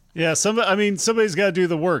 Yeah, somebody's got to do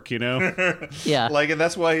the work, Yeah. And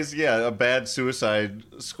that's why he's, a bad Suicide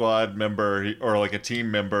Squad member or like a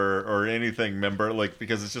team member or anything member,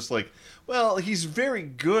 because it's just like, well, he's very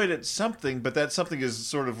good at something, but that something is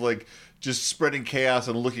sort of like just spreading chaos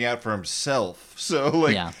and looking out for himself. So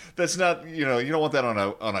that's not, you don't want that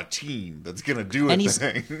on a team that's going to do a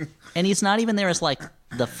thing. And he's not even there as like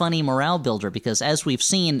the funny morale builder, because as we've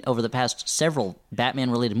seen over the past several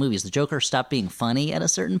Batman-related movies, the Joker stopped being funny at a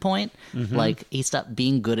certain point. Mm-hmm. Like, he stopped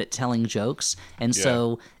being good at telling jokes. And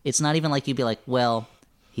so it's not even like you'd be like, well,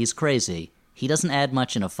 he's crazy. He doesn't add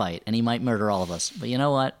much in a fight, and he might murder all of us. But you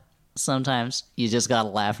know what? Sometimes you just got to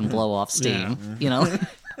laugh and blow off steam,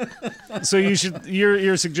 So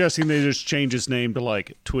you're suggesting they just change his name to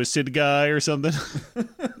like Twisted Guy or something?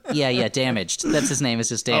 Yeah, damaged. That's his name. Is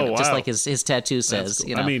just damaged, Oh, wow. just like his tattoo says. Cool.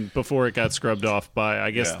 You know? I mean, before it got scrubbed off by,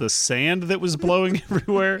 I guess, the sand that was blowing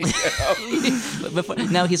everywhere.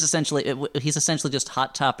 Now he's essentially just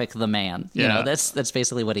Hot Topic the man. You know, that's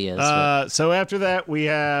basically what he is. So after that, we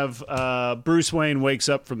have Bruce Wayne wakes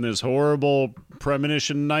up from this horrible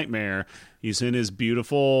premonition nightmare. He's in his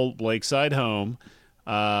beautiful lakeside home.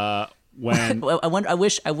 When I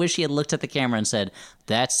wish he had looked at the camera and said,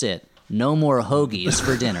 "That's it. No more hoagies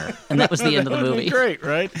for dinner," and that was the end of the movie. Great,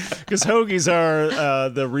 right? Because hoagies are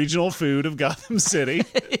the regional food of Gotham City.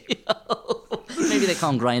 Maybe they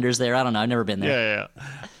call them grinders there. I don't know. I've never been there.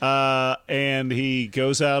 Yeah. And he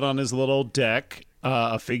goes out on his little deck.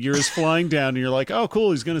 A figure is flying down, and you're like, oh,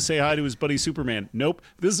 cool, he's going to say hi to his buddy Superman. Nope,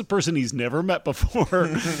 this is a person he's never met before.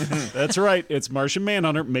 That's right, it's Martian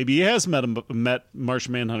Manhunter. Maybe he has met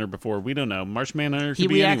Martian Manhunter before. We don't know. Martian Manhunter could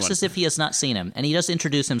be reacts anyone. as if he has not seen him, and he does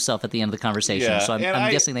introduce himself at the end of the conversation, so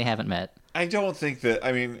I'm guessing they haven't met. I don't think that,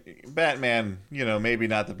 I mean, Batman, maybe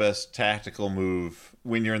not the best tactical move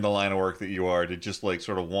when you're in the line of work that you are to just, like,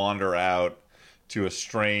 sort of wander out to a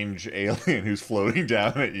strange alien who's floating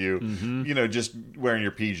down at you, just wearing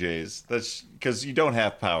your PJs. That's because you don't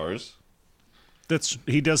have powers.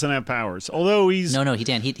 He doesn't have powers. Although he's... No, he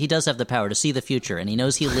does have the power to see the future, and he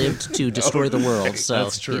knows he lived to destroy the world. So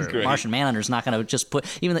that's true. Martian Manhunter's not going to just put...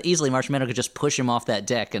 Even though easily Martian Manhunter could just push him off that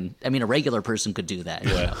deck, and, I mean, a regular person could do that.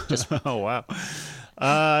 Yeah. Oh, wow.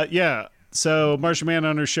 Yeah. So Martian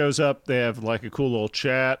Manhunter shows up. They have like a cool little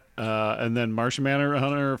chat, and then Martian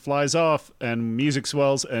Manhunter flies off, and music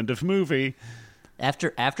swells. End of movie.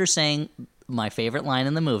 After saying my favorite line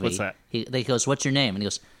in the movie, what's that? He goes, "What's your name?" And he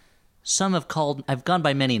goes, I've gone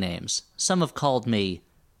by many names. Some have called me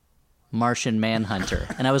Martian Manhunter,"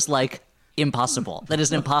 and I was like, impossible. That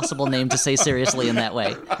is an impossible name to say seriously in that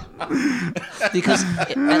way. Because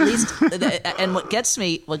at least, and what gets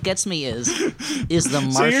me is the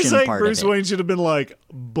Martian so you're saying part Bruce of it. Wayne should have been like,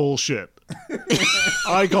 bullshit.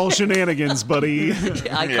 I call shenanigans, buddy.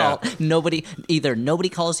 I call nobody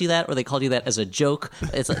calls you that, or they called you that as a joke.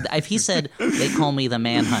 If he said they call me the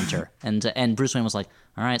Manhunter, and Bruce Wayne was like,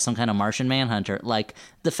 all right, some kind of Martian Manhunter. Like,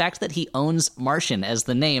 the fact that he owns Martian as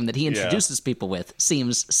the name that he introduces people with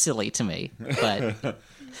seems silly to me. But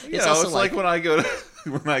it's like when I go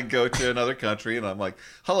to another country and I'm like,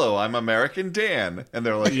 hello, I'm American Dan. And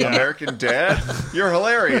they're like, American Dad? You're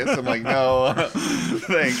hilarious. I'm like, no,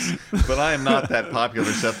 thanks. But I am not that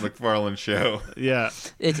popular Seth MacFarlane show. Yeah.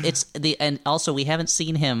 And also we haven't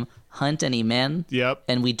seen him hunt any men. Yep.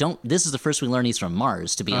 And this is the first we learn he's from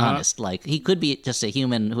Mars, to be honest. Like, he could be just a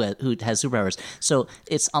human who has superpowers. So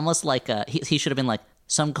it's almost like he should have been like,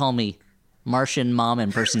 some call me Martian mom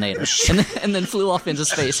impersonator, and then flew off into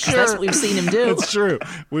space. Sure. That's what we've seen him do. It's true.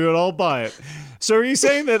 We would all buy it. So are you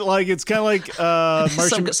saying that, like, it's kind of like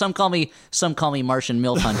Martian... Some call me Martian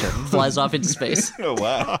MILF Hunter. Flies off into space. Oh,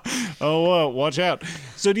 wow. Oh, watch out.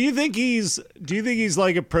 So do you think he's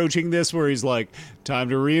like approaching this where he's like, time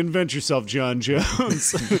to reinvent yourself, John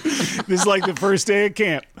Jones? This is like the first day of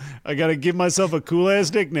camp. I got to give myself a cool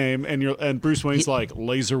ass nickname, and Bruce Wayne's like,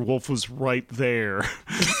 Laser Wolf was right there.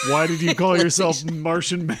 Why did you call yourself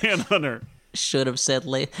Martian Manhunter? Should have said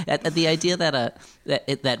at the idea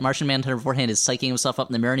that Martian Manhunter beforehand is psyching himself up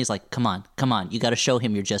in the mirror, and he's like, come on, you got to show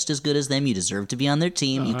him you're just as good as them, you deserve to be on their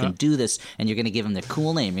team, you can do this, and you're going to give him their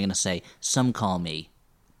cool name. You're going to say, some call me,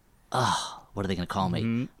 what are they going to call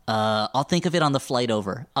me? I'll think of it on the flight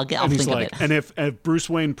over. I'll think of it. And if Bruce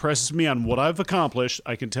Wayne presses me on what I've accomplished,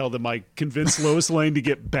 I can tell them I convinced Lois Lane to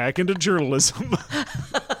get back into journalism.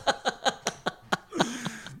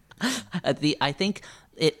 I think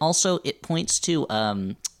it points to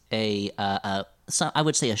I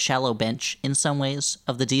would say a shallow bench in some ways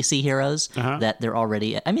of the DC heroes, that they're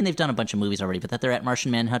already, I mean, they've done a bunch of movies already, but that they're at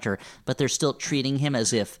Martian Manhunter, but they're still treating him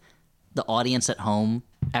as if the audience at home,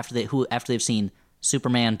 after they've seen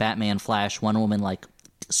Superman, Batman, Flash, Wonder Woman, like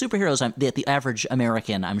superheroes, the average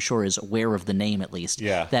American, I'm sure, is aware of the name at least.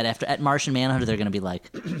 Yeah. That at Martian Manhunter, they're going to be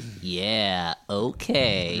like, yeah,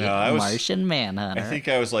 okay, Martian Manhunter. I think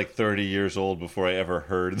I was like 30 years old before I ever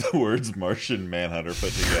heard the words Martian Manhunter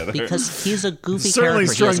put together. Because he's a goofy certainly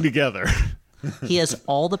character. Certainly strung together. He has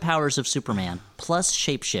all the powers of Superman, plus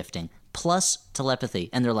shape-shifting, plus telepathy.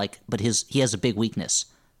 And they're like, but he has a big weakness.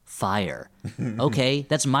 Fire. Okay,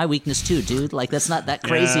 that's my weakness too, dude. Like, that's not that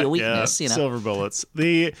crazy a weakness, you know. Silver bullets.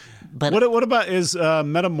 What about, is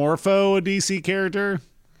Metamorpho a DC character?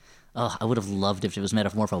 Oh, I would have loved if it was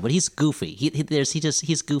Metamorpho, but he's goofy.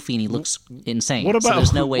 He's goofy and he looks insane. What about so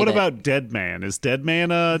there's no way what about Dead Man? Is Dead Man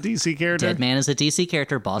a DC character? Dead Man is a DC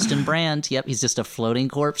character. Boston Brand. Yep, he's just a floating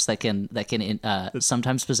corpse that can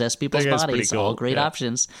sometimes possess people's That guy's pretty bodies. cool. All great Yeah.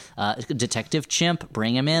 options. Detective Chimp,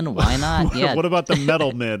 bring him in. Why not? Yeah. What about the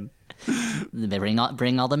Metal Men? They bring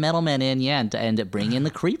all the metal men in, yeah, and bring in the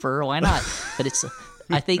creeper. Why not? But it's,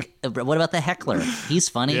 I think. What about the heckler? He's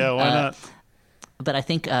funny. Yeah, why not? But I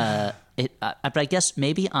think but I guess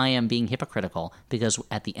maybe I am being hypocritical because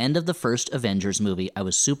at the end of the first Avengers movie, I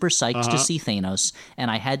was super psyched to see Thanos,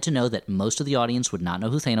 and I had to know that most of the audience would not know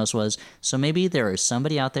who Thanos was. So maybe there is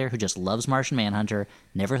somebody out there who just loves Martian Manhunter,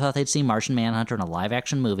 never thought they'd see Martian Manhunter in a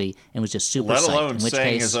live-action movie, and was just super Let psyched. alone In which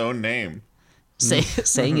saying case, his own name.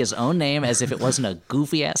 saying his own name as if it wasn't a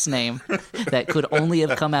goofy-ass name that could only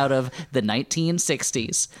have come out of the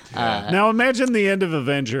 1960s. Now imagine the end of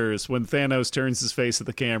Avengers when Thanos turns his face at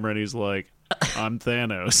the camera and he's like, "I'm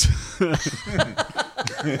Thanos."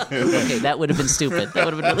 Okay, that would have been stupid. That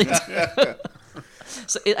would have been really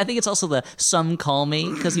So I think it's also the "Some Call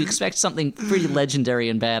Me" because you expect something pretty legendary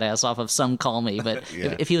and badass off of "Some Call Me," but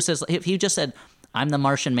if he just said, "I'm the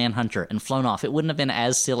Martian Manhunter" and flown off, it wouldn't have been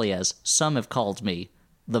as silly as "Some have called me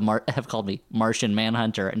Martian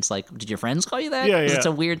Manhunter," and it's like, did your friends call you that? Yeah, 'Cause yeah. It's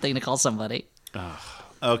a weird thing to call somebody.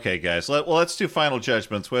 Okay, guys. Let's do final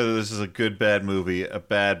judgments. Whether this is a good, bad movie, a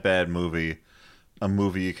bad movie, a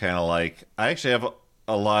movie you kind of like. I actually have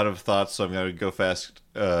a lot of thoughts, so I'm going to go fast.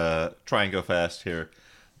 Try and go fast here.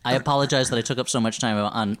 I apologize that I took up so much time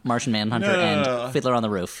on Martian Manhunter and Fiddler on the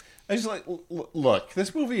Roof. I just like look.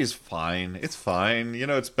 This movie is fine. It's fine. You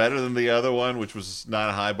know, it's better than the other one, which was not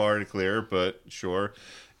a high bar to clear, but sure.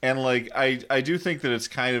 And like, I do think that it's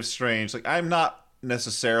kind of strange. Like, I'm not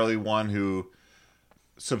necessarily one who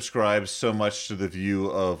subscribes so much to the view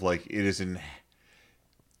of like it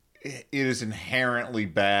is inherently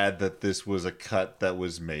bad that this was a cut that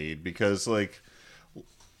was made because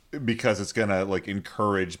it's gonna like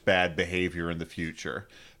encourage bad behavior in the future.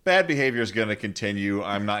 Bad behavior is gonna continue.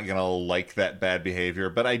 I'm not gonna like that bad behavior,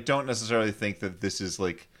 but I don't necessarily think that this is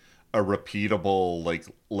like a repeatable like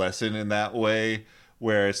lesson in that way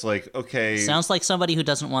where it's like, okay, Sounds like somebody who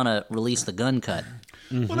doesn't want to release the gun cut.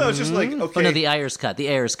 well, no, it's just like, okay, Oh, no, the Ayers cut. The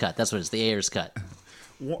Ayers cut. That's what it is. The Ayers cut.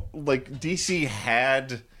 like DC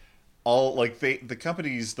had all like the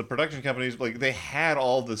production companies, like they had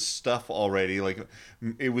all the stuff already. Like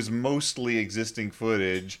it was mostly existing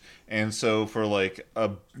footage, and so for like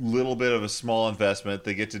a little bit of a small investment,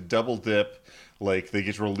 they get to double dip. Like they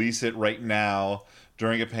get to release it right now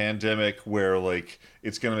during a pandemic where like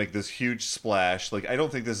it's going to make this huge splash. Like I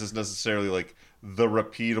don't think this is necessarily like the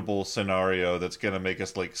repeatable scenario that's going to make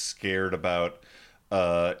us like scared about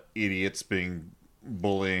idiots being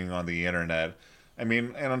bullying on the internet. I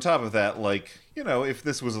mean, and on top of that, like, you know, if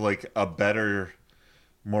this was like a better,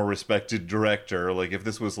 more respected director, like if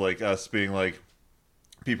this was like us being like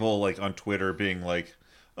people like on Twitter being like,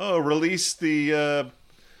 "Oh, release the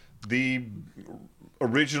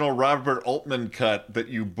original Robert Altman cut that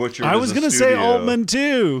you butchered." I was going to say Altman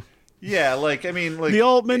too. Yeah, like I mean, like The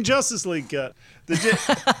Altman Justice League cut.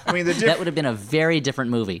 That would have been a very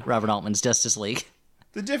different movie, Robert Altman's Justice League.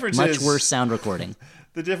 The difference Much is worse sound recording.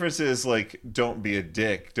 The difference is like, don't be a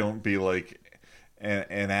dick. Don't be like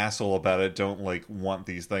an asshole about it. Don't like want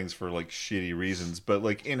these things for like shitty reasons. But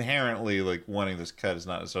like inherently, like wanting this cut is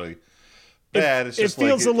not necessarily bad. It's just it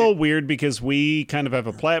feels like, a little weird because we kind of have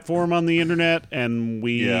a platform on the internet, and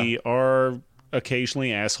we are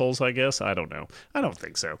occasionally assholes. I guess I don't know. I don't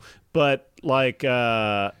think so. But like,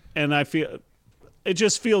 and I feel it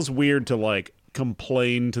just feels weird to like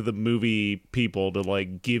complain to the movie people to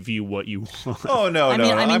like give you what you want. Oh no,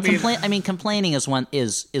 I mean, complaining is one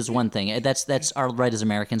thing. That's our right as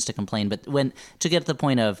Americans to complain. But when to get to the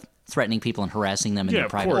point of threatening people and harassing them in their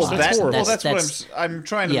private lives, That's horrible. That's what I'm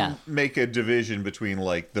trying to make a division between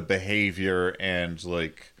like the behavior and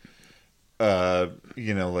like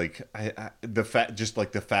you know, like the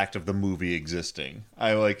fact of the movie existing.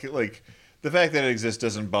 I like the fact that it exists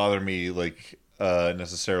doesn't bother me like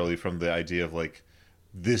necessarily from the idea of like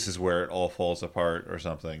this is where it all falls apart or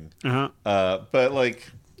something. But like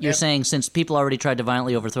you're saying, since people already tried to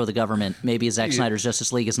violently overthrow the government, maybe Zack Snyder's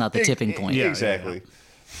Justice League is not the tipping point. Yeah, exactly.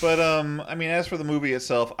 But I mean, as for the movie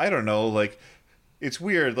itself, I don't know. Like, it's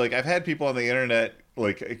weird. Like, I've had people on the internet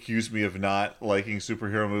like accuse me of not liking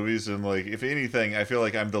superhero movies, and like, if anything, I feel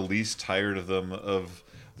like I'm the least tired of them of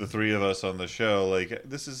the three of us on the show. Like,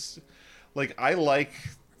 this is like I like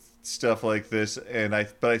stuff like this,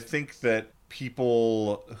 but I think that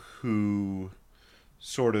people who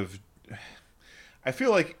sort of, I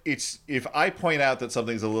feel like it's if I point out that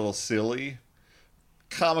something's a little silly,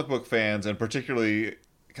 comic book fans, and particularly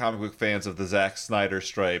comic book fans of the Zack Snyder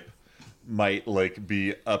stripe, might like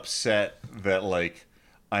be upset that like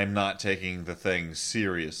I'm not taking the thing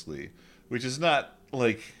seriously, which is not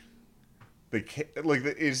like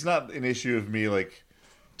it's not an issue of me like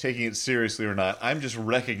taking it seriously or not. I'm just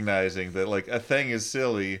recognizing that like a thing is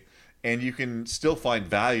silly, and you can still find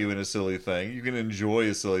value in a silly thing. You can enjoy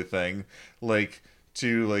a silly thing. Like,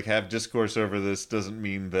 to like have discourse over this doesn't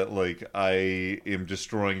mean that like I am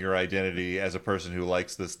destroying your identity as a person who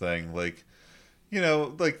likes this thing. Like, you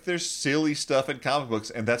know, like there's silly stuff in comic books,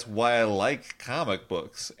 and that's why I like comic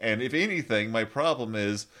books. And if anything, my problem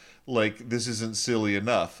is like this isn't silly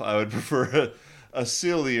enough. I would prefer a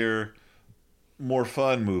sillier, more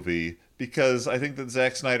fun movie, because I think that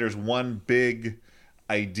Zack Snyder's one big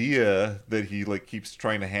idea that he like keeps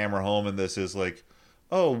trying to hammer home in this is like,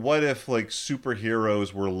 oh, what if like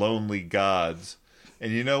superheroes were lonely gods?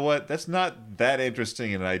 And you know what? That's not that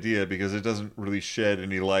interesting an idea, because it doesn't really shed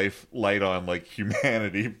any light on like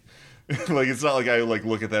humanity. Like, it's not like I like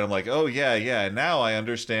look at that and I'm like, oh yeah, now I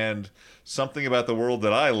understand something about the world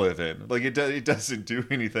that I live in. Like, it doesn't do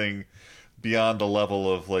anything beyond a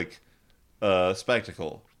level of like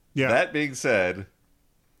spectacle. Yeah. That being said,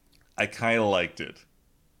 I kind of liked it.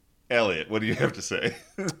 Elliot, what do you have to say?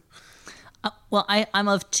 Well, I'm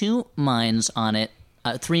of two minds on it.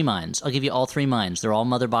 3 minds. I'll give you all 3 minds. They're all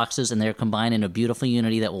mother boxes, and they're combined in a beautiful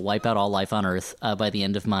unity that will wipe out all life on Earth by the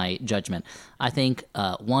end of my judgment. I think,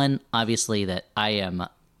 one, obviously, that I am...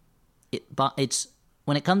 It's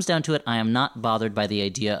when it comes down to it, I am not bothered by the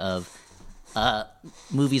idea of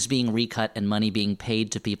movies being recut and money being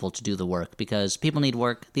paid to people to do the work, because people need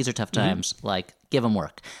work. These are tough times. Like, give them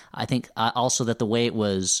work. I think also that the way it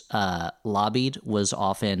was lobbied was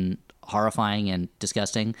often horrifying and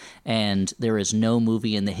disgusting, and there is no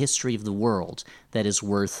movie in the history of the world that is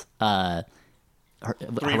worth harassing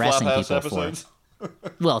people episodes. For.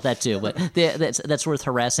 Well, that too, but that's worth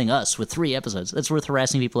harassing us with 3 episodes. That's worth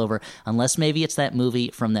harassing people over, unless maybe it's that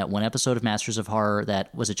movie from that one episode of Masters of Horror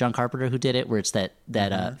that was it John Carpenter who did it, where it's that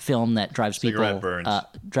film that drives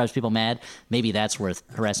people mad. Maybe that's worth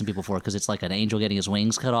harassing people for, because it's like an angel getting his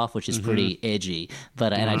wings cut off, which is pretty edgy.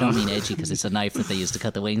 But and I don't mean edgy because it's a knife that they use to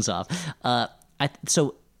cut the wings off.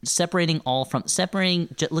 So looking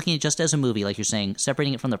at it just as a movie, like you're saying,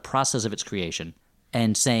 separating it from the process of its creation,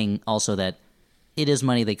 and saying also that it is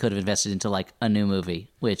money they could have invested into like a new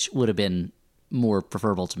movie, which would have been more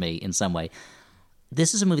preferable to me in some way.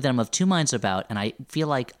 This is a movie that I'm of 2 minds about, and I feel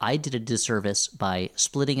like I did a disservice by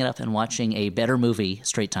splitting it up and watching a better movie,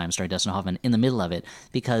 Straight Time, starring Dustin Hoffman, in the middle of it,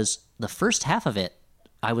 because the first half of it,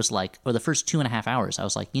 I was like, or the first 2.5 hours, I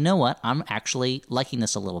was like, you know what? I'm actually liking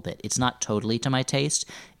this a little bit. It's not totally to my taste.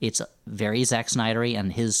 It's very Zack Snyder-y,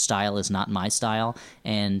 and his style is not my style,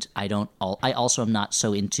 and I also am not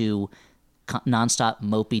so into nonstop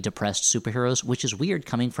mopey depressed superheroes, which is weird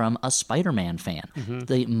coming from a Spider-Man fan.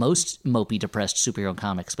 The most mopey depressed superhero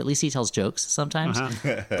comics, but at least he tells jokes sometimes.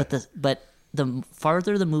 But the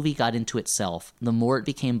farther the movie got into itself, the more it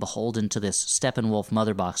became beholden to this Steppenwolf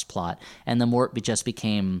Motherbox plot, and the more it just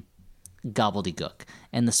became gobbledygook.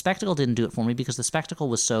 And the spectacle didn't do it for me, because the spectacle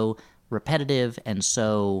was so repetitive and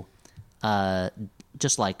so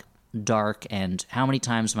just like dark, and how many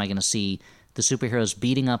times am I going to see the superheroes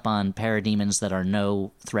beating up on parademons that are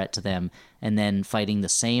no threat to them, and then fighting the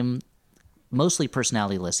same, mostly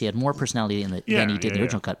personality-less. He had more personality than he did in the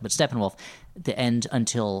original cut, but Steppenwolf, the end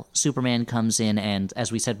until Superman comes in and,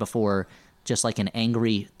 as we said before, just like an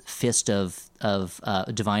angry fist of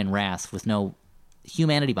divine wrath with no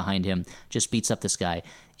humanity behind him, just beats up this guy.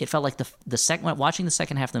 It felt like watching the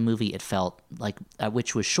second half of the movie, it felt like,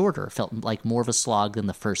 which was shorter, felt like more of a slog than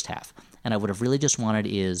the first half. And I would have really just wanted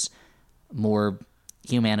is more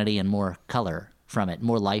humanity and more color from it,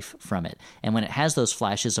 more life from it. And when it has those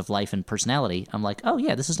flashes of life and personality, I'm like, oh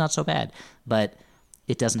yeah, this is not so bad. But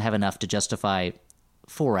it doesn't have enough to justify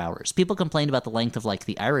 4 hours. People complained about the length of like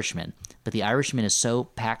The Irishman, but The Irishman is so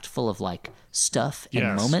packed full of like stuff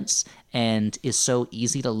and moments, and is so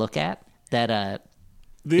easy to look at that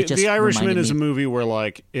The Irishman is a movie where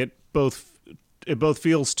like it both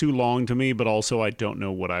feels too long to me, but also I don't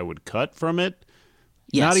know what I would cut from it.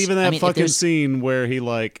 Yes. Not even that fucking scene where he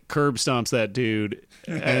like curb stomps that dude,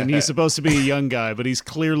 and he's supposed to be a young guy, but he's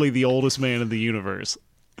clearly the oldest man in the universe.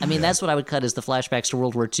 I mean, that's what I would cut, is the flashbacks to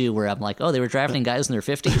World War II, where I'm like, oh, they were drafting guys in their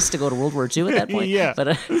 50s to go to World War II at that point. Yeah. But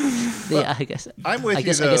I guess I'm with you, I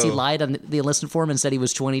guess he lied on the enlistment form and said he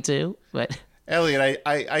was 22. But Elliot,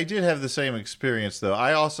 I did have the same experience, though.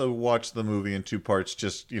 I also watched the movie in 2 parts,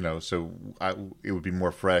 just, so it would be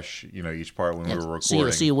more fresh, each part when we were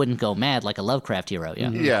recording. So you wouldn't go mad like a Lovecraft hero, yeah?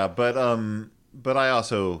 Mm-hmm. Yeah, but I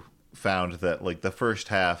also found that, like, the first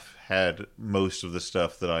half had most of the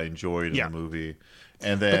stuff that I enjoyed in the movie.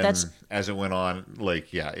 And then as it went on, like,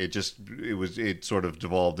 it sort of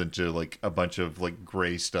devolved into, like, a bunch of, like,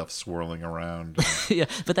 gray stuff swirling around. Yeah,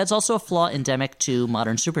 but that's also a flaw endemic to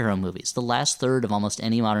modern superhero movies. The last third of almost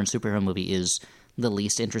any modern superhero movie is the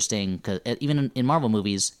least interesting. 'Cause even in Marvel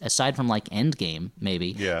movies, aside from, like, Endgame,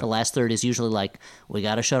 maybe, the last third is usually like, we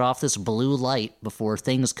got to shut off this blue light before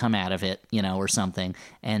things come out of it, or something.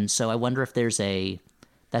 And so I wonder if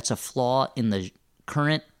that's a flaw in the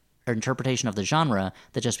current interpretation of the genre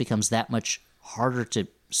that just becomes that much harder to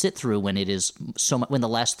sit through when it is when the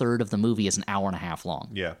last third of the movie is an hour and a half long.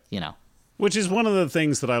 Yeah. Which is one of the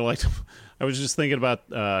things that I liked. I was just thinking about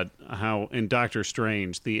how in Doctor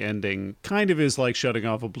Strange, the ending kind of is like shutting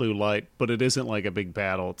off a blue light, but it isn't like a big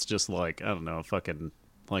battle. It's just like, I don't know, fucking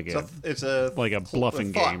like it's a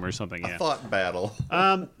bluffing game or something. A thought battle.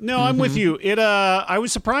 No, I'm with you. I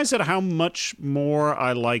was surprised at how much more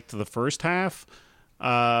I liked the first half.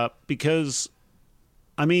 Because,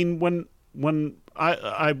 I mean, when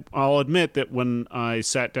I'll admit that when I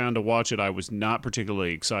sat down to watch it, I was not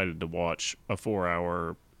particularly excited to watch a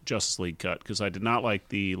 4-hour Justice League cut, because I did not like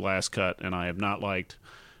the last cut, and I have not liked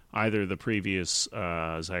either the previous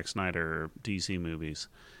Zack Snyder DC movies.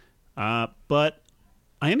 But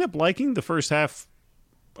I ended up liking the first half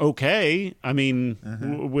okay. I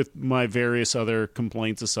mean, with my various other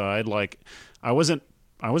complaints aside, like I wasn't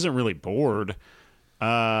really bored.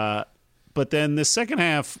 But then the second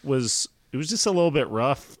half was just a little bit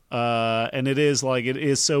rough. And it is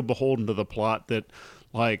so beholden to the plot that,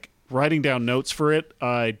 like, writing down notes for it,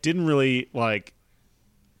 I didn't really like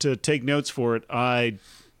to take notes for it. I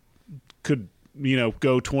could,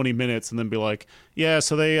 go 20 minutes and then be like, yeah,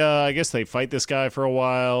 so they, I guess they fight this guy for a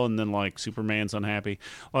while, and then, like, Superman's unhappy.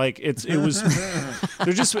 Like, it was,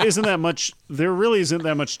 there just isn't that much, there really isn't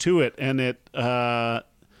that much to it. And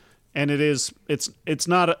it's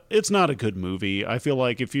not a good movie. I feel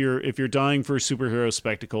like if you're dying for a superhero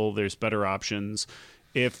spectacle, there's better options.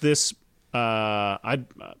 If this,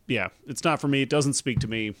 it's not for me. It doesn't speak to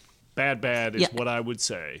me. Bad is what I would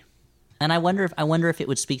say. And I wonder if it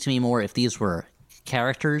would speak to me more if these were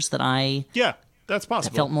characters that that's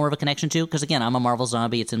possible. Felt more of a connection to. Because again, I'm a Marvel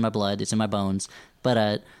zombie. It's in my blood. It's in my bones.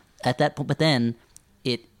 But at that point, then.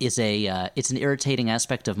 It is it's an irritating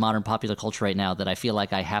aspect of modern popular culture right now that I feel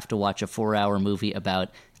like I have to watch a 4-hour movie about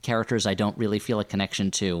characters I don't really feel a connection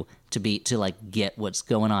to like get what's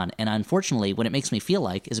going on. And unfortunately, what it makes me feel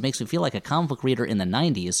like is a comic book reader in the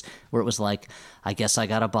 90s, where it was like, I guess I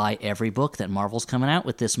gotta buy every book that Marvel's coming out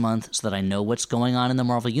with this month so that I know what's going on in the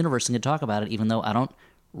Marvel universe and can talk about it, even though I don't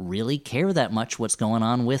really care that much what's going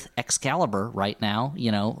on with Excalibur right now,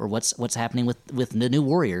 or what's happening with the New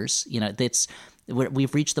Warriors.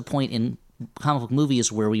 We've reached the point in comic book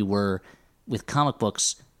movies where we were with comic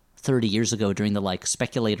books 30 years ago during the, like,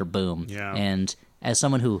 speculator boom. Yeah. And as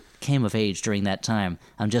someone who came of age during that time,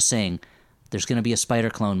 I'm just saying there's going to be a Spider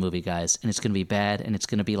Clone movie, guys, and it's going to be bad, and it's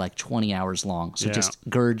going to be like 20 hours long. So just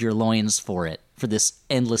gird your loins for this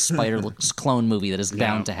endless Spider Clone movie that is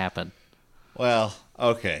bound to happen. Well,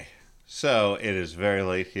 okay. So it is very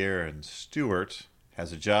late here, and Stuart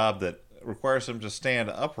has a job that requires him to stand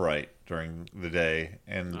upright during the day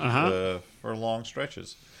and for long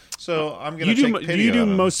stretches. So I'm going to take pity on him. You do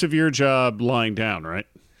most of your job lying down, right?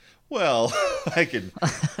 Well, I can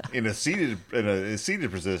in a seated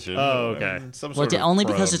position. Oh, okay. Only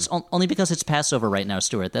because it's Passover right now,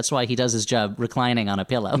 Stuart. That's why he does his job reclining on a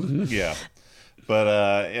pillow. Yeah. But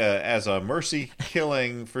as a mercy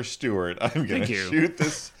killing for Stuart, I'm going to shoot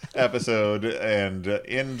this episode and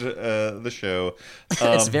end the show.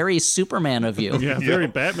 It's very Superman of you. Yeah, very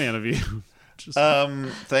Batman of you.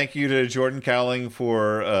 Thank you to Jordan Cowling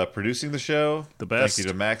for producing the show. The best. Thank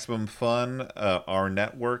you to Maximum Fun, our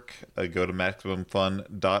network. Go to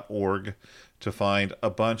MaximumFun.org to find a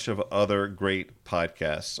bunch of other great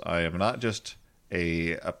podcasts. I am not just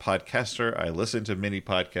a podcaster. I listen to many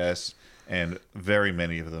podcasts, and very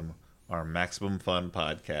many of them are Maximum Fun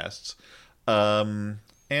podcasts.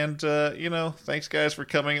 Thanks, guys, for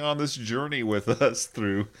coming on this journey with us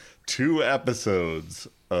through 2 episodes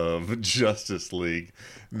of Justice League.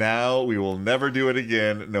 Now we will never do it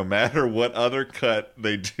again, no matter what other cut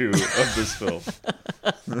they do of this film.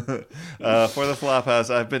 For the Flophouse,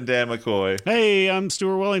 I've been Dan McCoy. Hey, I'm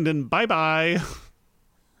Stuart Wellington. Bye-bye.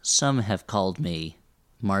 Some have called me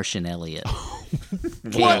Martian Elliot.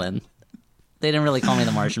 Galen. They didn't really call me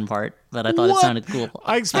the Martian part, but I thought it sounded cool.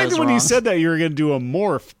 I expected when you said that you were going to do a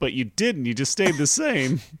morph, but you didn't. You just stayed the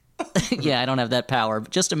same. Yeah, I don't have that power.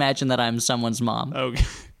 Just imagine that I'm someone's mom. Okay.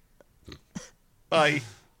 Bye.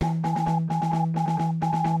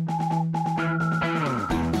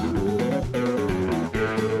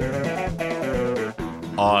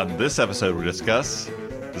 On this episode, we discuss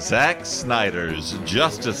Zack Snyder's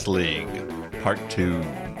Justice League, Part 2.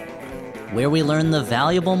 Where we learn the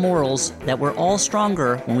valuable morals that we're all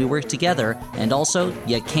stronger when we work together, and also,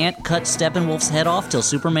 you can't cut Steppenwolf's head off till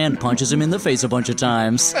Superman punches him in the face a bunch of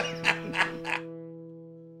times.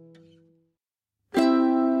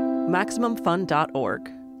 MaximumFun.org.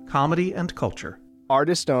 Comedy and culture.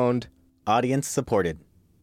 Artist owned. Audience supported.